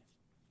presidency?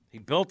 He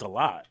built a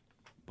lot,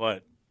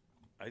 but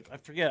I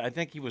forget. I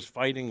think he was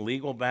fighting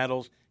legal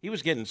battles. He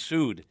was getting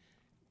sued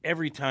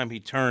every time he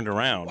turned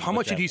around. How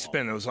much did he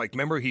spend? It was like,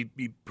 remember he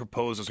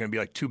proposed it was going to be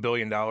like $2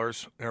 billion. And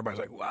everybody's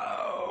like,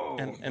 wow.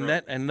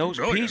 And those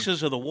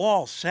pieces of the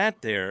wall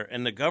sat there,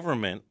 and the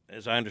government,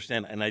 as I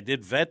understand, and I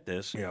did vet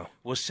this,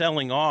 was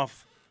selling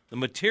off the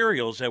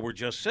materials that were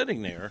just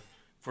sitting there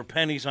for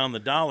pennies on the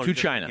dollar to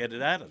China. Get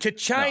it out of to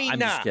China. No, I'm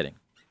just kidding.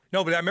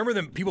 No, but I remember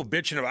them people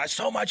bitching about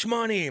so much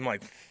money. I'm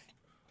like,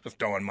 just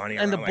throwing money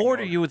and around. The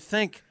border, you would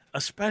think,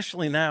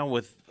 especially now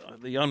with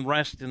the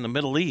unrest in the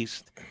Middle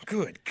East,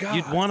 good God,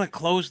 you'd want to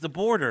close the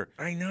border.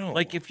 I know.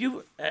 Like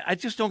I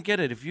just don't get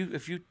it. If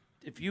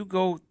you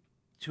go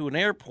to an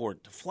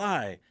airport to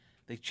fly,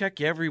 they check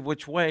you every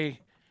which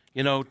way,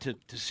 to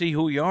see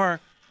who you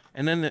are,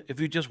 and then if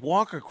you just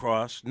walk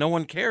across, no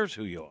one cares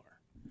who you are,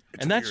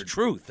 and that's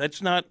truth.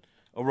 That's not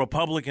a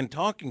Republican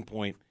talking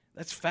point.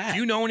 That's fact. Do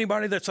you know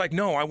anybody that's like,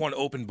 no, I want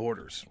open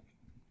borders?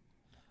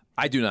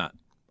 I do not.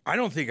 I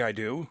don't think I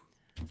do.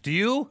 Do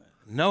you?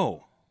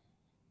 No.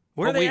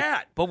 Where are they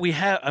at? But we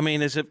have. I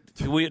mean,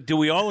 do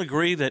we all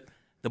agree that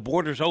the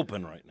border's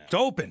open right now? It's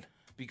open.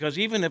 Because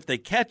even if they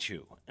catch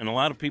you, and a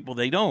lot of people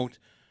they don't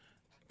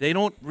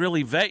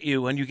really vet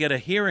you, and you get a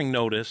hearing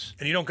notice,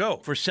 and you don't go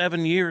for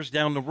 7 years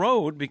down the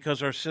road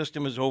because our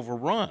system is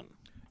overrun.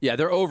 Yeah,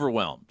 they're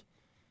overwhelmed.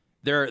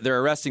 They're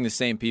arresting the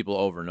same people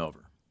over and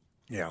over.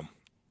 Yeah.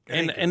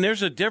 And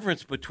there's a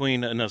difference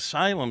between an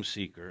asylum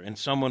seeker and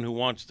someone who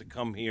wants to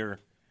come here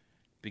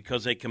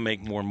because they can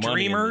make more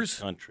money in this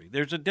country.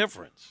 There's a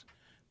difference.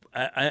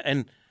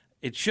 And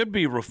it should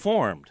be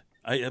reformed.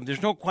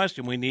 There's no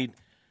question we need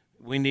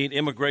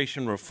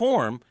immigration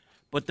reform,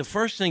 but the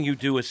first thing you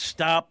do is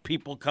stop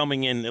people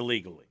coming in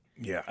illegally.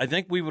 Yeah. I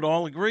think we would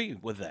all agree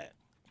with that.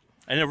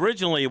 And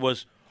originally it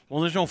was,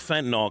 well, there's no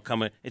fentanyl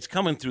coming. It's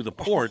coming through the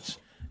ports,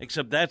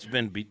 except that's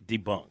been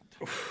debunked.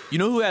 You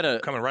know who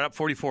had coming right up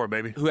 44,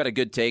 baby. Who had a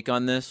good take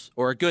on this,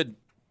 or a good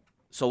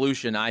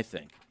solution, I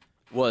think,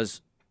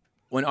 was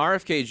when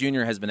RFK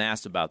Jr. has been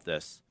asked about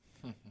this,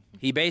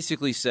 he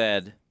basically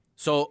said,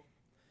 so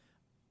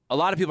a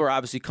lot of people are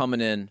obviously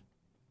coming in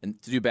and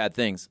to do bad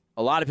things.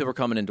 A lot of people are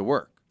coming in to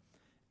work,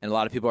 and a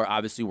lot of people are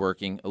obviously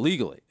working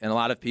illegally, and a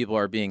lot of people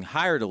are being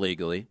hired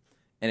illegally,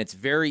 and it's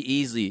very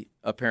easy,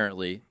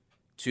 apparently,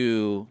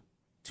 to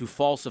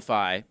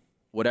falsify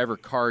whatever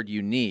card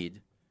you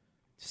need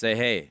to say,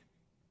 hey,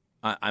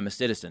 I'm a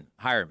citizen,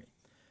 hire me.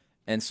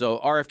 And so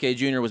RFK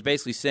Jr. was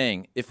basically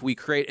saying, if we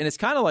create, and it's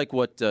kind of like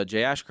what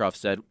Jay Ashcroft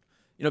said,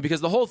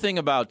 because the whole thing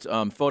about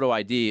photo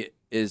ID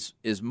is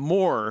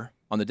more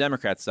on the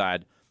Democrat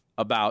side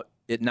about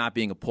it not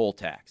being a poll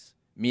tax,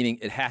 meaning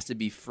it has to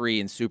be free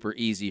and super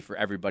easy for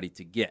everybody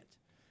to get,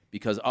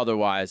 because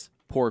otherwise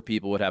poor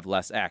people would have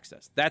less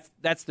access.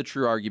 That's the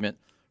true argument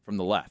from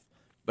the left.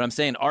 But I'm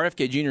saying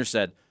RFK Jr.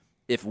 said,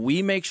 if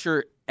we make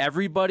sure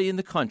everybody in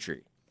the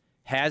country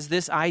has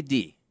this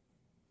ID,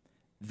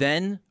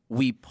 then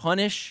we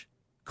punish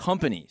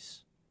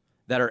companies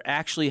that are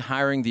actually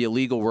hiring the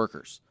illegal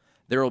workers.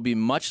 There will be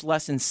much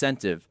less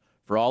incentive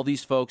for all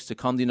these folks to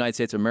come to the United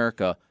States of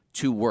America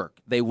to work.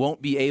 They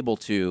won't be able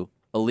to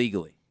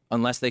illegally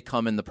unless they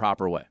come in the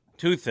proper way.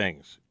 Two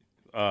things.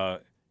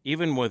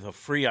 Even with a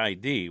free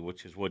ID,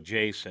 which is what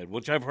Jay said,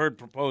 which I've heard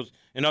proposed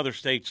in other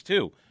states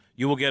too,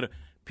 you will get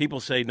people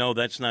say, no,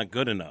 that's not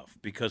good enough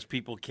because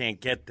people can't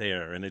get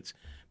there.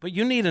 But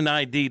you need an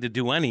ID to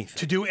do anything.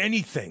 To do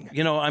anything.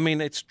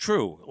 It's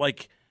true.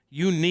 Like,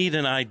 you need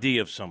an ID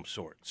of some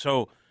sort.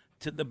 So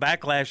the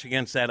backlash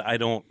against that, I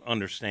don't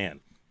understand.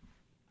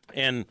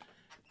 And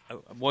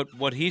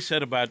what he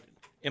said about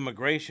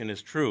immigration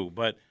is true.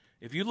 But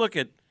if you look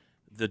at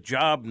the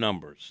job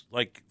numbers,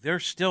 like,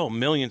 there's still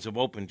millions of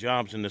open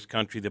jobs in this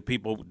country that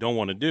people don't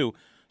want to do.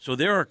 So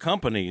there are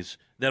companies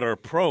that are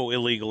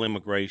pro-illegal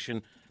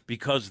immigration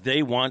because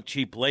they want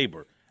cheap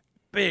labor.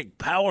 Big,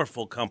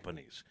 powerful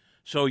companies.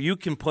 So you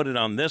can put it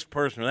on this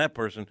person or that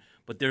person,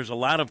 but there's a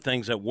lot of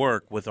things that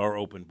work with our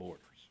open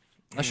borders.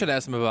 I should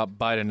ask them about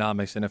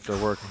Bidenomics and if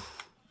they're working.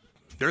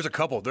 There's a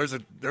couple.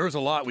 There was a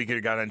lot we could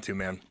have got into,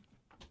 man.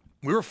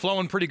 We were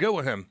flowing pretty good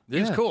with him.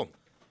 He was cool.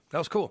 That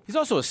was cool. He's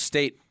also a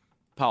state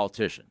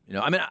politician.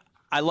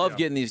 I love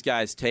getting these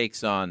guys'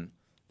 takes on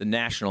the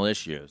national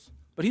issues,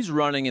 but he's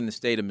running in the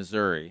state of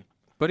Missouri.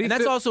 But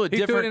that's also a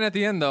different. He threw it in at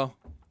the end, though.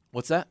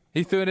 What's that?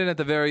 He threw it in at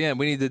the very end.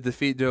 We need to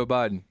defeat Joe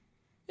Biden.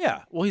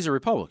 Yeah, well, he's a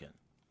Republican.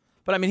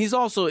 But, he's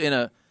also in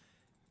a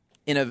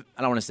I don't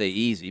want to say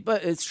easy,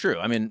 but it's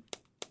true.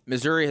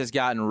 Missouri has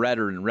gotten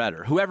redder and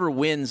redder. Whoever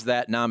wins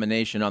that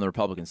nomination on the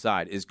Republican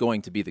side is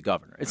going to be the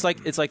governor. It's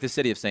like the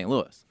city of St.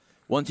 Louis.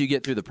 Once you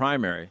get through the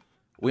primary,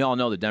 we all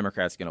know the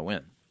Democrat's going to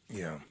win.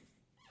 Yeah.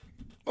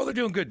 Well, they're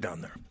doing good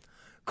down there.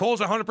 Cole's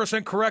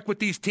 100% correct with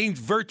these teams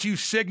virtue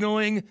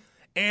signaling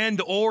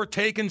and or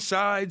taking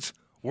sides.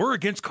 We're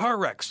against car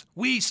wrecks.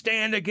 We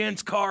stand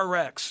against car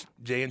wrecks.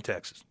 Jay in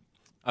Texas.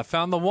 I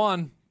found the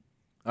one.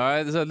 All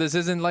right, so this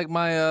isn't like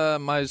my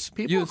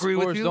People youth agree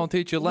sports with you. don't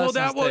teach you lessons.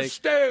 Well, that was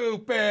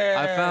stupid.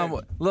 I found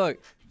look.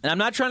 And I'm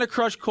not trying to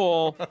crush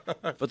Cole,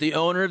 but the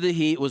owner of the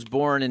Heat was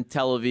born in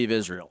Tel Aviv,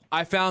 Israel.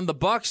 I found the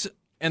Bucks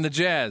and the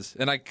Jazz,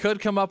 and I could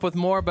come up with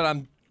more, but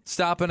I'm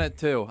stopping at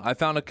 2. I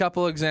found a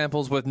couple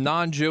examples with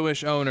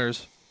non-Jewish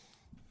owners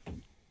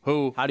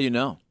who. How do you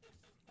know?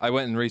 I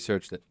went and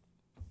researched it.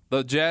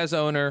 The Jazz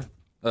owner.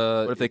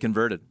 What if they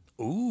converted?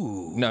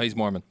 Ooh. No, he's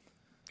Mormon.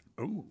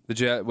 Ooh. The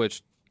Jazz,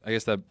 which I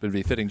guess that would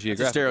be fitting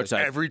geographically.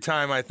 Stereotype. Every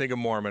time I think of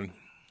Mormon,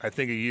 I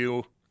think of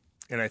you,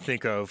 and I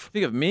think of...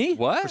 Think of me?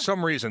 What? For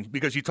some reason,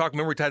 because you talked,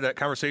 remember we had that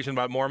conversation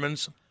about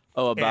Mormons?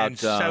 Oh, about and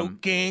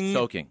soaking.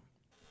 Soaking.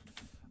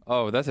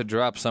 Oh, that's a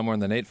drop somewhere in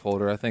the Nate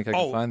folder. I think I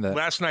can find that.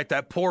 Last night,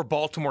 that poor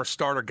Baltimore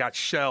starter got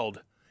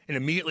shelled, and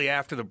immediately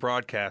after the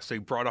broadcast, they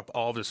brought up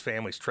all of his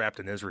families trapped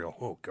in Israel.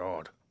 Oh,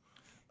 God.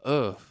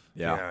 Ugh.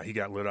 Yeah, he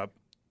got lit up.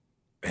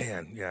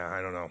 Man, yeah,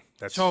 I don't know.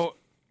 So,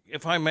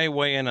 if I may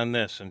weigh in on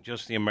this and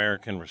just the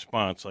American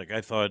response, like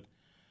I thought,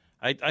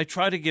 I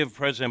try to give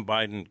President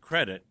Biden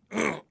credit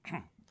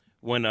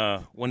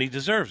when he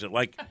deserves it.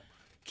 Like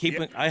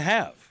I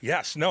have.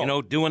 Yes,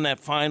 no. Doing that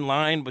fine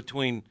line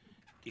between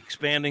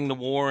expanding the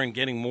war and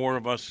getting more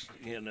of us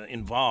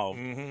involved.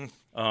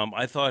 Mm-hmm.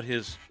 I thought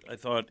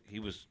he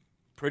was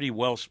pretty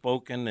well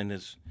spoken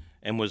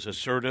and was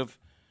assertive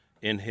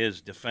in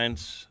his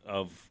defense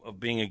of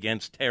being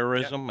against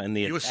terrorism and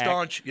the attack. He was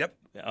staunch. Yep.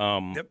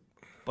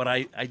 But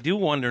I do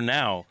wonder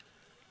now,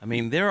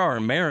 there are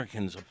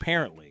Americans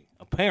apparently,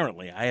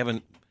 I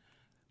haven't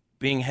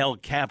being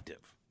held captive.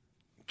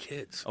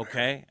 Kids.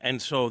 Okay?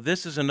 And so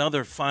this is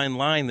another fine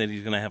line that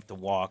he's going to have to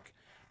walk,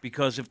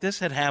 because if this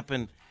had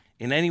happened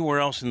in anywhere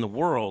else in the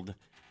world,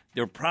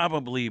 there'd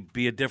probably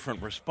be a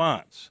different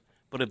response.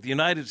 But if the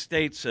United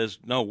States says,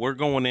 no, we're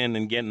going in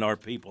and getting our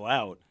people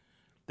out,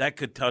 that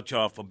could touch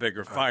off a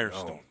bigger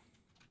firestorm.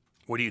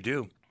 What do you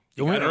do?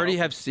 Don't we already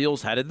have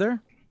SEALs headed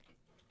there?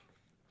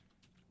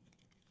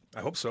 I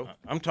hope so.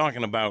 I'm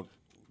talking about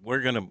we're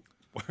gonna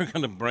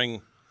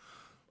bring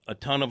a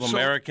ton of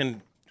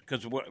American,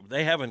 because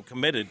they haven't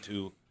committed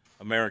to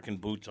American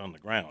boots on the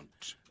ground.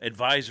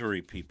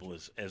 Advisory people,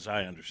 as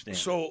I understand.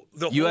 So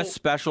the U.S.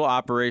 Special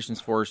Operations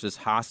Forces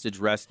hostage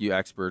rescue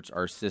experts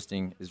are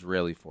assisting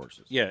Israeli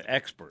forces. Yeah,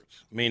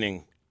 experts,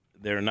 meaning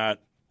they're not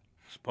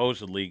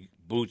supposedly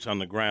boots on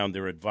the ground.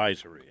 They're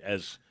advisory,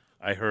 as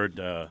I heard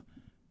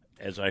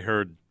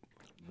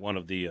one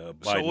of the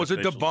Biden So was it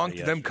debunked,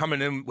 say them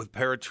coming in with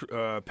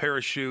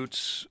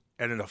parachutes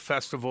and in a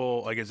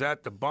festival? Like, is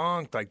that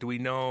debunked? Like, do we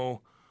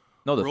know?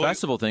 No, the Really?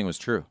 festival thing was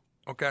true.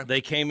 Okay.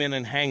 They came in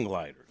hang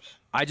gliders.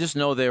 I just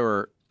know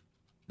the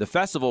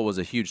festival was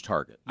a huge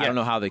target. I don't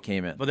know how they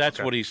came in. But that's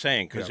what he's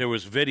saying, because there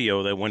was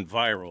video that went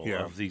viral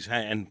of these,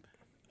 and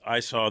I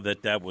saw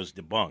that was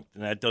debunked.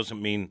 And that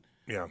doesn't mean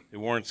Yeah. There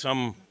weren't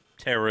some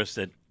terrorists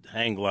that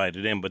hang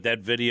glided in, but that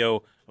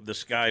video of the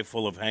sky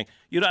full of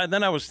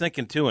then I was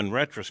thinking, too, in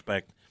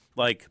retrospect,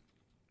 like,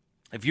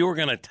 if you were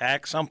going to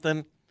attack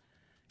something,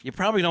 you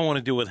probably don't want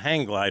to do it with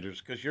hang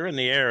gliders because you're in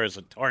the air as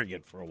a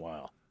target for a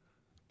while.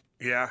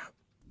 Yeah.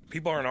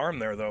 People aren't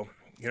armed there, though.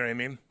 You know what I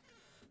mean?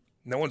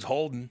 No one's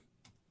holding.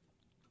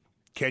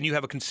 Can you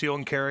have a conceal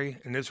and carry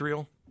in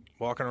Israel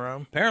walking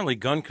around? Apparently,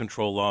 gun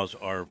control laws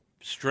are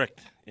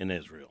strict in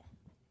Israel.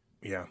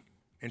 Yeah.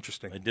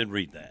 Interesting. I did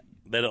read that.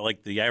 That,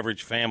 like, the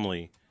average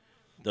family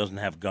doesn't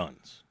have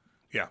guns.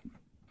 Yeah.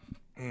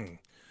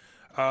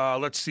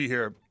 Let's see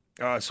here.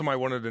 Somebody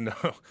wanted to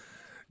know.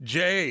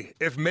 Jay,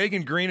 if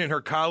Megan Green and her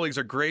colleagues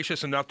are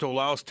gracious enough to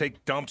allow us to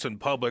take dumps in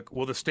public,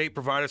 will the state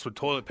provide us with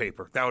toilet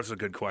paper? That was a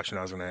good question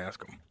I was going to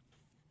ask him.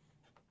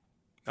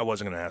 I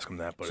wasn't going to ask him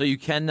that. But So you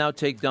can now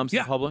take dumps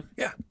in public?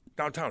 Yeah.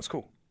 Downtown's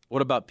cool.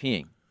 What about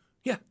peeing?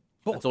 Yeah.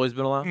 Both. That's always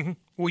been allowed? Mm-hmm.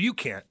 Well, you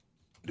can't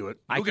do it.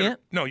 I can't?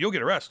 No, you'll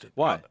get arrested.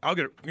 Why? I'll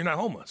get. You're not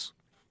homeless.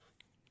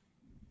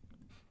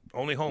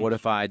 Only homeless. What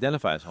if I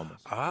identify as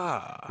homeless?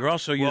 You're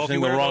also Well, if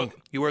using the wrong.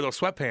 You wear those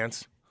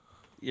sweatpants.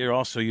 You're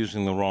also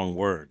using the wrong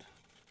word.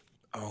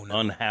 Oh no.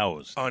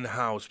 Unhoused.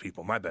 Unhoused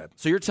people. My bad.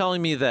 So you're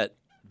telling me that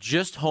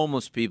just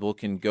homeless people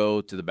can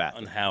go to the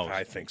bathroom? Unhoused.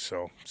 I think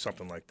so.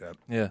 Something like that.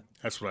 Yeah.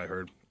 That's what I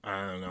heard.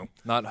 I don't know.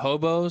 Not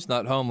hobos,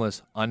 not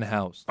homeless,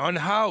 unhoused.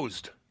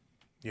 Unhoused.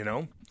 You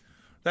know?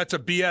 That's a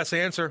BS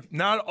answer.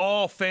 Not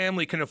all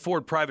family can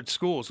afford private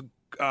schools.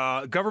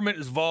 Government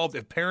is involved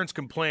if parents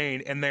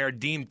complain and they are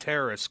deemed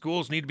terrorists.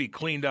 Schools need to be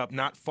cleaned up,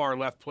 not far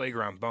left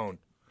playground bone.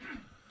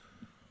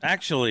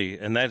 Actually,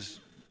 and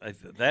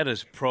that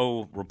is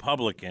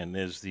pro-Republican,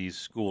 is the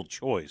school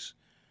choice.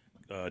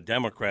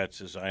 Democrats,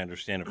 as I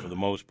understand it, for the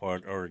most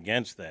part, are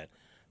against that.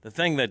 The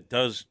thing that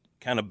does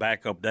kind of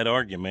back up that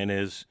argument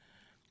is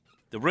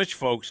the rich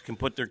folks can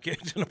put their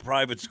kids in a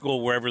private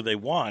school wherever they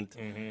want,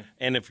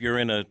 and if you're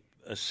in a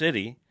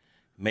city,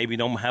 maybe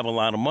don't have a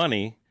lot of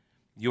money,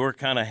 you're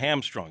kind of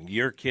hamstrung.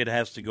 Your kid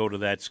has to go to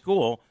that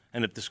school,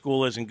 and if the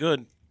school isn't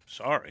good,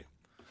 sorry.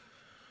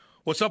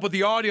 What's up with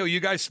the audio? You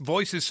guys'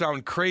 voices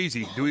sound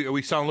crazy. Do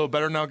we sound a little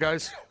better now,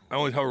 guys? I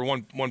only heard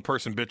one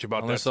person bitch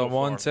about Only that so saw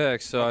one far.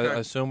 text, so Okay. I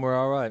assume we're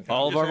all right.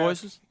 All of our Just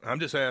voices?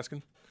 I'm just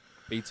asking.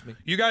 Beats me.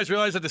 You guys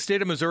realize that the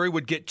state of Missouri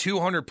would get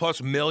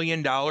 $200+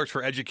 million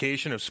for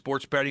education if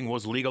sports betting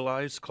was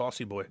legalized?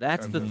 Classy boy.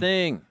 That's the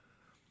thing.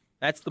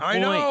 That's the point. I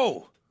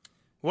know.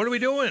 What are we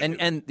doing?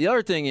 And the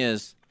other thing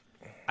is,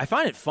 I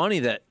find it funny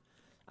that,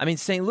 I mean,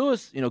 St.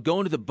 Louis,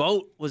 going to the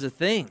boat was a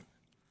thing.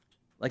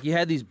 Like you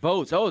had these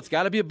boats. Oh, it's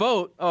got to be a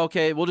boat. Oh,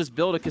 okay, we'll just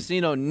build a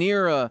casino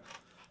near a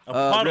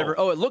river.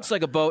 Oh, it looks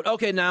like a boat.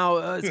 Okay,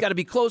 now it's got to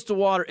be close to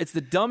water. It's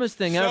the dumbest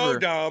thing ever. So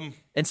dumb.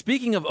 And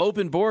speaking of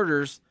open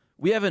borders,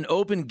 we have an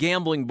open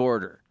gambling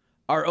border.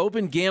 Our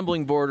open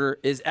gambling border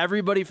is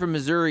everybody from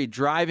Missouri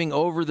driving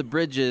over the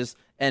bridges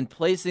and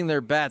placing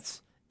their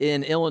bets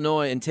in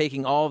Illinois and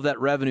taking all of that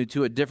revenue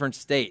to a different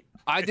state.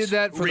 I did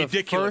that for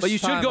ridiculous. the first But you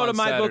should time go to on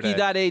Saturday.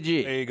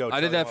 mybookie.ag. There you go.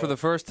 I did that for the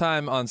first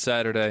time on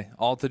Saturday,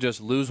 all to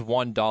just lose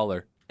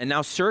 $1. And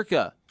now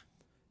Circa.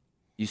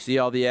 You see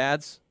all the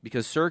ads?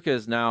 Because Circa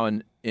is now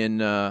in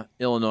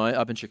Illinois,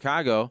 up in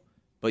Chicago,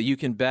 but you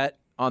can bet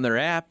on their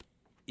app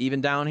even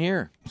down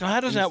here. So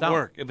how does In the that South.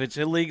 work? If it's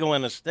illegal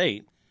in a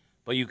state,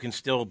 but you can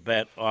still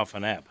bet off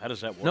an app, how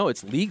does that work? No,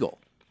 it's legal.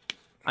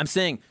 I'm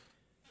saying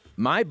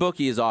my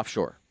bookie is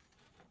offshore,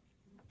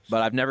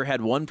 but I've never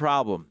had one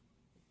problem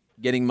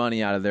getting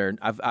money out of there.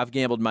 I've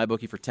gambled my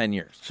bookie for 10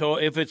 years. So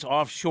if it's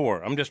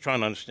offshore, I'm just trying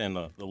to understand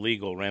the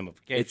legal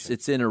ramifications.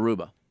 It's in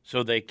Aruba.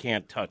 So they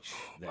can't touch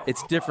that.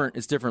 It's different.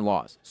 It's different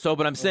laws. So,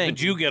 but I'm saying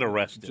Did you get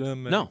arrested?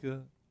 no,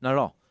 not at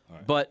all.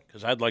 But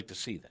Because I'd like to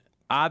see that.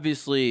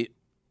 obviously,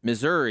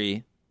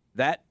 Missouri,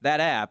 that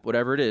app,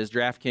 whatever it is,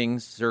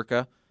 DraftKings,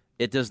 Circa,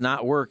 it does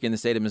not work in the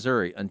state of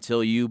Missouri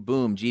until you,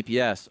 boom,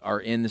 GPS are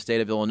in the state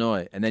of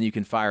Illinois, and then you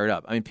can fire it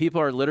up. I mean, people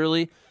are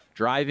literally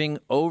driving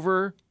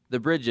over the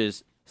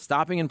bridges,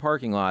 stopping in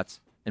parking lots,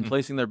 and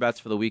placing their bets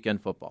for the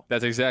weekend football.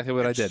 That's exactly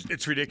what I did.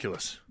 It's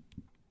ridiculous.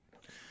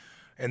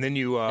 And then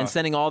you And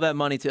sending all that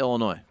money to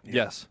Illinois.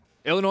 Yes.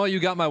 Illinois, you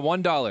got my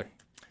 $1.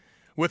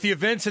 with the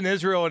events in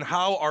Israel and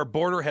how our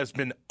border has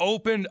been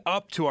opened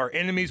up to our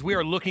enemies, we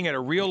are looking at a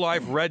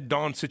real-life Red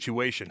Dawn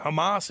situation.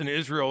 Hamas in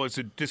Israel is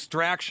a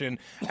distraction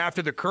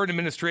after the current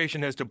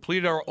administration has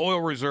depleted our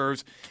oil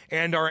reserves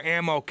and our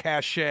ammo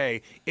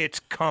cache. It's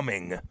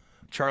coming.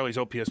 Charlie's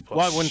OPS Plus.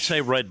 Well, I wouldn't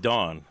say Red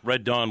Dawn.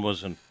 Red Dawn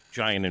was a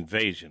giant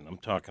invasion. I'm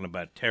talking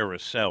about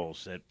terrorist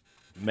cells that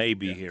may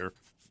be here,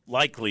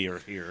 likely are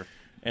here,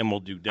 and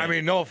will do damage. I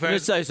mean, no Let me offense.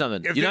 just tell you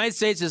something. If The United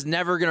States is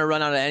never going to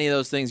run out of any of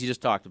those things you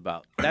just talked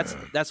about.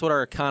 That's what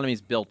our economy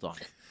is built on.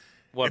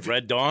 What,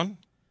 Red Dawn?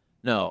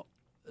 No,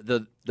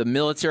 the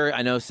military.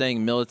 I know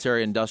saying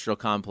military-industrial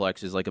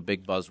complex is like a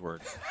big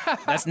buzzword.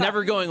 That's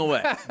never going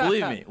away.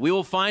 Believe me, we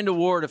will find a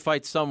war to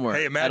fight somewhere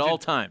Hey, at all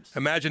times.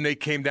 Imagine they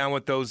came down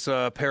with those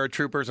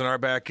paratroopers in our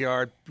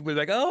backyard. We're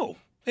like, oh,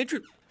 ding,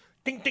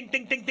 ding, ding,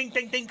 ding, ding,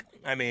 ding, ding.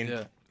 I mean,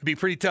 it'd be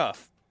pretty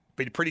tough.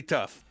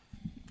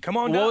 Come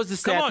on. What was the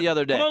stat the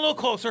other day? Come on a little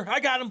closer. I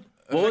got him.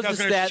 What was I was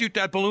the going to stat? shoot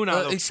that balloon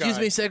out of the Excuse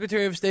sky. me,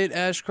 Secretary of State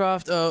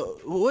Ashcroft.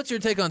 What's your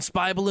take on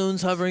spy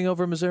balloons hovering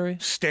over Missouri?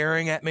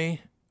 Staring at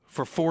me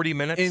for 40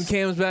 minutes. In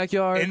Cam's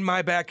backyard? In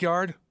my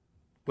backyard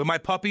with my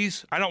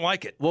puppies. I don't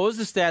like it. What was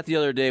the stat the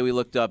other day we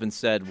looked up and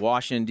said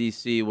Washington,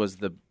 D.C. was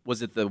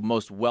it the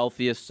most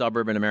wealthiest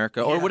suburb in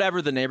America? Or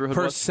whatever the neighborhood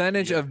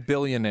Percentage of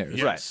billionaires.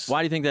 Yes. was? Right.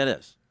 Why do you think that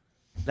is?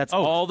 That's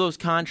all those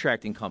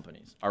contracting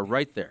companies are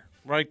right there.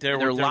 Right there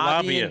They're with their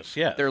lobbying, lobbyists.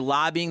 Yeah. They're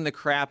lobbying the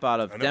crap out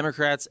of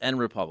Democrats and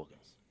Republicans.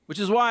 Which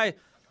is why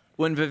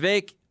when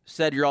Vivek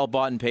said you're all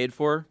bought and paid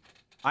for,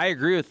 I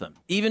agree with them.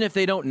 Even if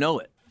they don't know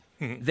it,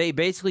 they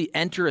basically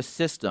enter a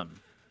system.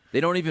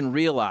 They don't even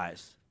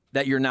realize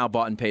that you're now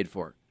bought and paid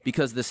for.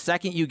 Because the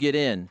second you get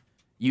in,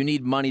 you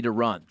need money to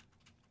run.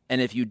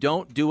 And if you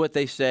don't do what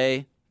they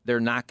say,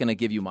 they're not going to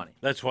give you money.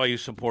 That's why you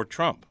support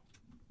Trump.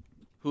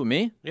 Who,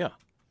 me? Yeah.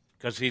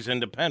 Because he's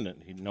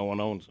independent. No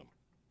one owns him.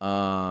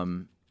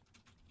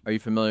 Are you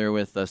familiar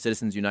with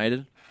Citizens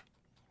United?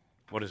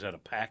 What is that, a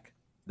PAC?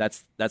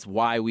 That's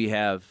why we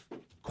have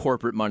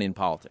corporate money in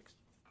politics.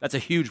 That's a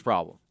huge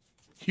problem.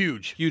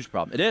 Huge. Huge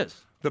problem. It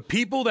is. The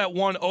people that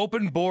want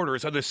open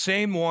borders are the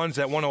same ones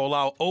that want to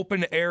allow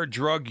open-air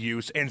drug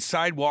use and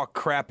sidewalk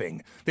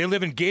crapping. They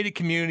live in gated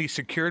communities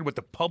secured with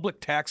the public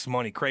tax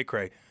money.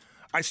 Cray-cray.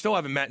 I still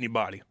haven't met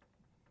anybody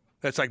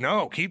that's like,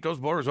 no, keep those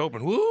borders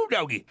open. Woo,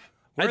 doggy.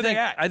 Where are they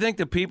at? I think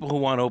the people who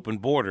want open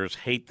borders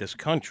hate this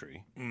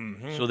country,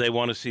 so they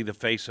want to see the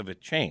face of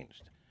it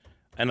changed.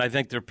 And I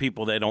think there are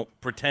people that don't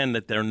pretend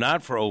that they're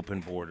not for open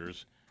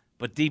borders,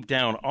 but deep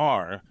down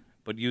are,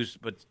 but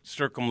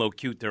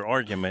circumlocute their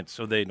argument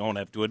so they don't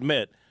have to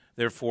admit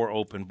they're for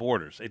open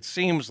borders. It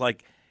seems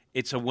like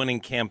it's a winning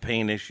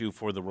campaign issue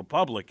for the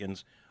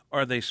Republicans.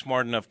 Are they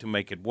smart enough to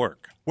make it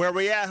work? Where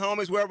we at,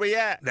 homies? Where we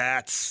at?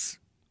 That's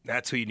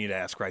who you need to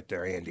ask right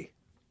there, Andy.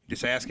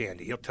 Just ask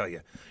Andy. He'll tell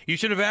you. You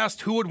should have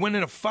asked who would win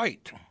in a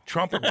fight,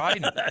 Trump or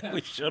Biden.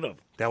 We should have.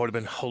 That would have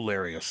been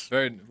hilarious.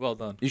 Very well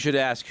done. You should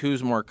ask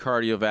who's more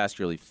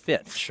cardiovascularly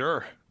fit.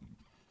 Sure.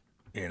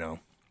 You know.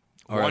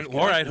 All right,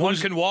 one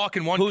can walk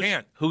and one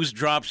can't. Whose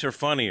drops are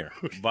funnier,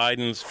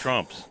 Biden's,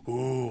 Trump's?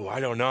 Ooh, I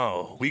don't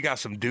know. We got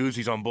some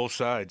doozies on both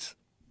sides.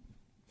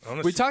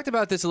 We talked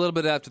about this a little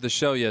bit after the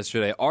show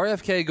yesterday.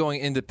 RFK going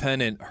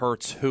independent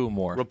hurts who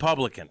more?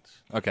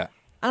 Republicans. Okay.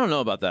 I don't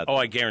know about that. Oh,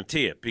 I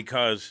guarantee it,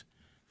 because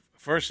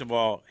first of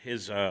all,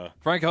 his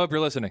Frank, I hope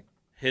you're listening.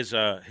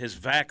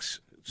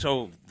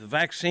 So the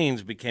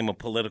vaccines became a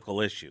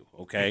political issue.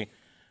 Okay,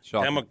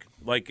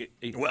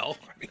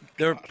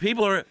 there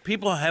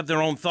people have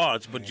their own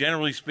thoughts, but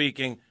generally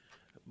speaking,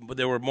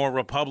 there were more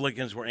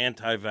Republicans were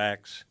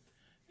anti-vax,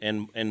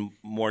 and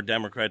more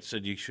Democrats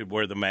said you should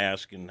wear the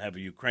mask and have a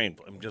Ukraine.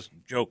 I'm just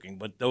joking,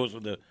 but those are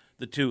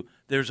the two.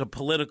 There's a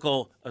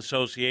political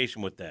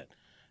association with that,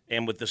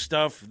 and with the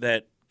stuff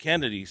that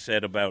Kennedy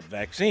said about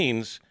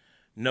vaccines,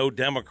 no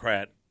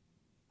Democrat.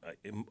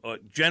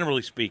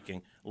 Generally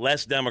speaking,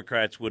 less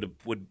Democrats would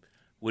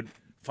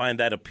find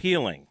that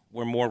appealing,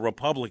 where more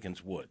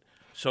Republicans would.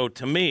 So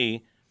to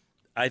me,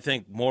 I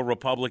think more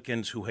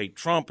Republicans who hate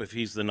Trump, if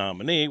he's the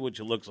nominee, which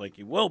it looks like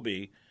he will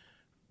be,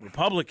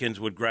 Republicans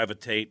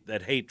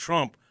that hate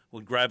Trump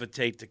would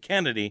gravitate to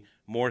Kennedy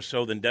more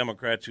so than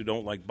Democrats who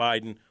don't like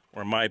Biden,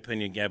 or in my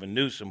opinion, Gavin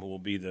Newsom, who will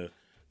be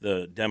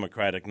the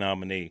Democratic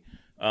nominee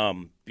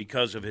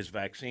because of his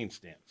vaccine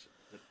stance.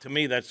 To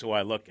me, that's who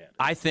I look at.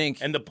 I think,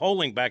 and the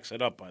polling backs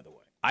it up, by the way.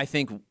 I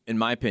think, in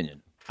my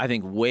opinion,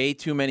 way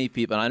too many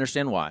people, and I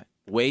understand why,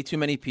 way too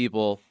many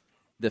people,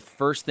 the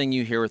first thing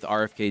you hear with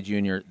RFK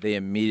Jr., they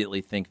immediately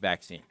think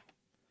vaccine.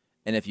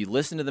 And if you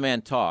listen to the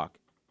man talk,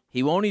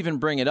 he won't even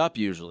bring it up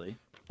usually,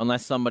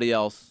 unless somebody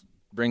else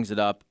brings it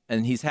up,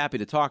 and he's happy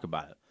to talk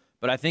about it.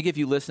 But I think if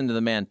you listen to the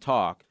man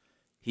talk,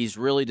 he's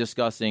really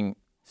discussing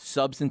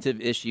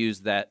substantive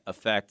issues that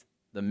affect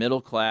the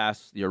middle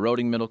class, the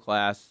eroding middle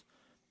class,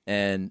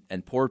 and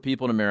poor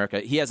people in America.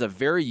 He has a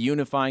very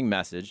unifying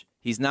message.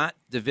 He's not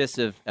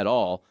divisive at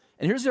all.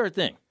 And here's the other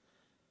thing.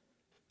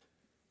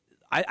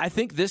 I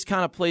think this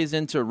kind of plays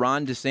into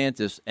Ron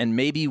DeSantis and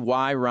maybe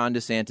why Ron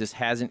DeSantis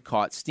hasn't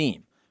caught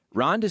steam.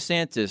 Ron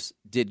DeSantis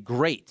did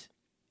great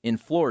in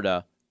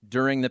Florida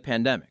during the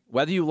pandemic.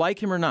 Whether you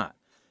like him or not,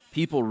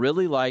 people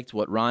really liked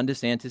what Ron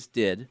DeSantis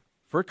did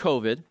for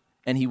COVID,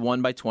 and he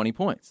won by 20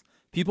 points.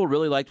 People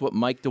really liked what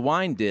Mike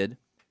DeWine did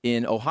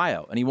in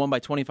Ohio, and he won by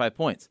 25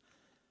 points.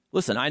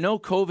 Listen, I know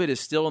COVID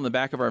is still in the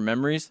back of our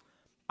memories.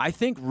 I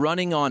think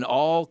running on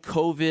all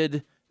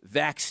COVID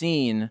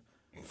vaccine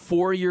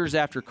 4 years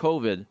after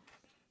COVID,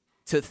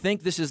 to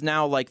think this is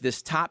now like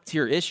this top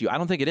tier issue, I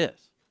don't think it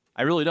is.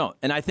 I really don't.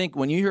 And I think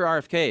when you hear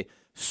RFK,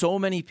 so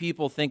many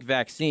people think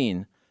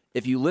vaccine.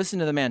 If you listen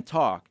to the man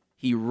talk,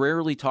 he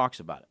rarely talks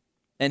about it.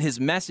 And his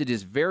message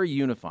is very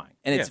unifying.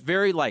 And it's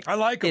very I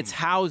like him. It's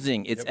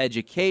housing, it's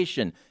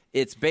education.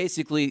 It's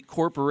basically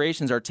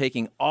corporations are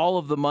taking all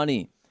of the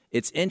money.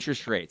 It's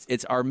interest rates.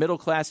 It's our middle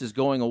class is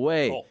going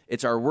away. Cool.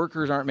 It's our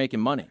workers aren't making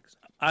money.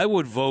 I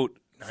would vote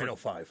for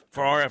 905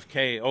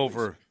 RFK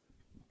over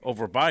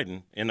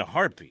Biden in a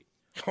heartbeat.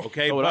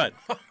 Okay, So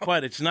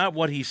but it's not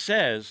what he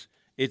says.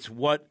 It's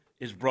what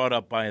is brought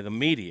up by the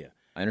media.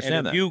 I understand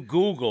and that. if you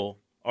Google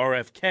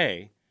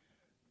RFK,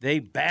 they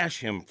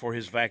bash him for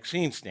his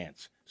vaccine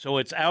stance. So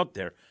it's out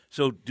there.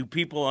 So do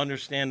people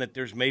understand that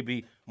there's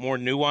maybe more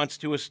nuance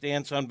to a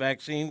stance on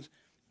vaccines?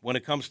 When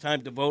it comes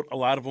time to vote, a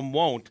lot of them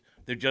won't.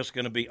 They're just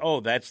going to be, oh,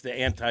 that's the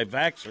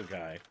anti-vaxxer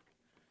guy,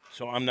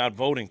 so I'm not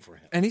voting for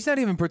him. And he's not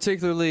even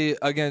particularly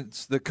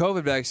against the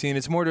COVID vaccine.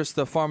 It's more just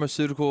the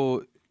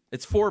pharmaceutical.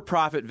 It's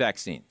for-profit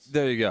vaccines.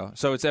 There you go.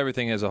 So it's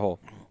everything as a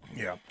whole.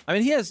 Yeah. I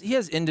mean, he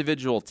has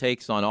individual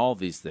takes on all of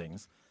these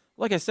things.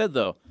 Like I said,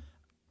 though,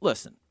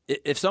 listen,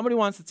 if somebody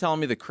wants to tell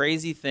me the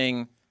crazy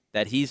thing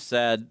that he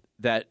said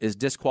that is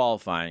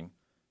disqualifying,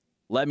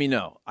 let me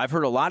know. I've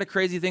heard a lot of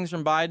crazy things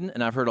from Biden,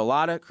 and I've heard a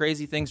lot of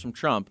crazy things from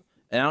Trump,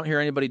 and I don't hear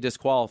anybody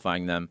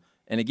disqualifying them.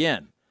 And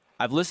again,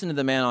 I've listened to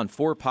the man on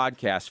 4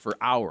 podcasts for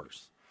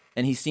hours,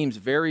 and he seems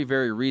very,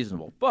 very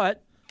reasonable.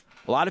 But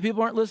a lot of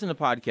people aren't listening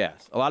to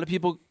podcasts. A lot of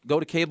people go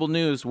to cable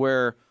news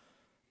where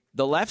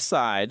the left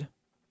side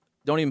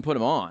don't even put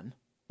him on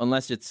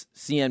unless it's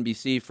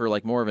CNBC for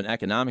like more of an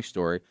economic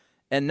story.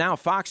 And now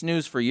Fox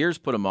News for years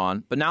put him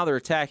on, but now they're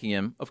attacking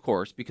him, of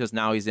course, because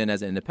now he's in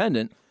as an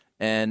independent.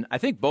 And I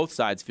think both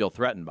sides feel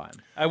threatened by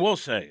him. I will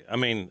say, I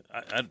mean,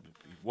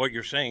 what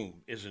you're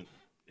saying isn't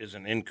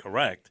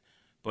incorrect,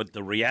 but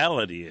the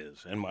reality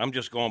is, and I'm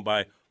just going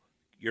by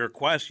your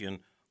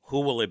question,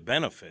 who will it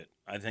benefit?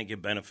 I think it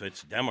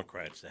benefits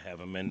Democrats to have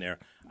him in there.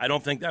 I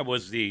don't think that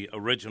was the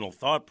original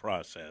thought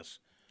process,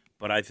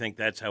 but I think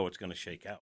that's how it's going to shake out.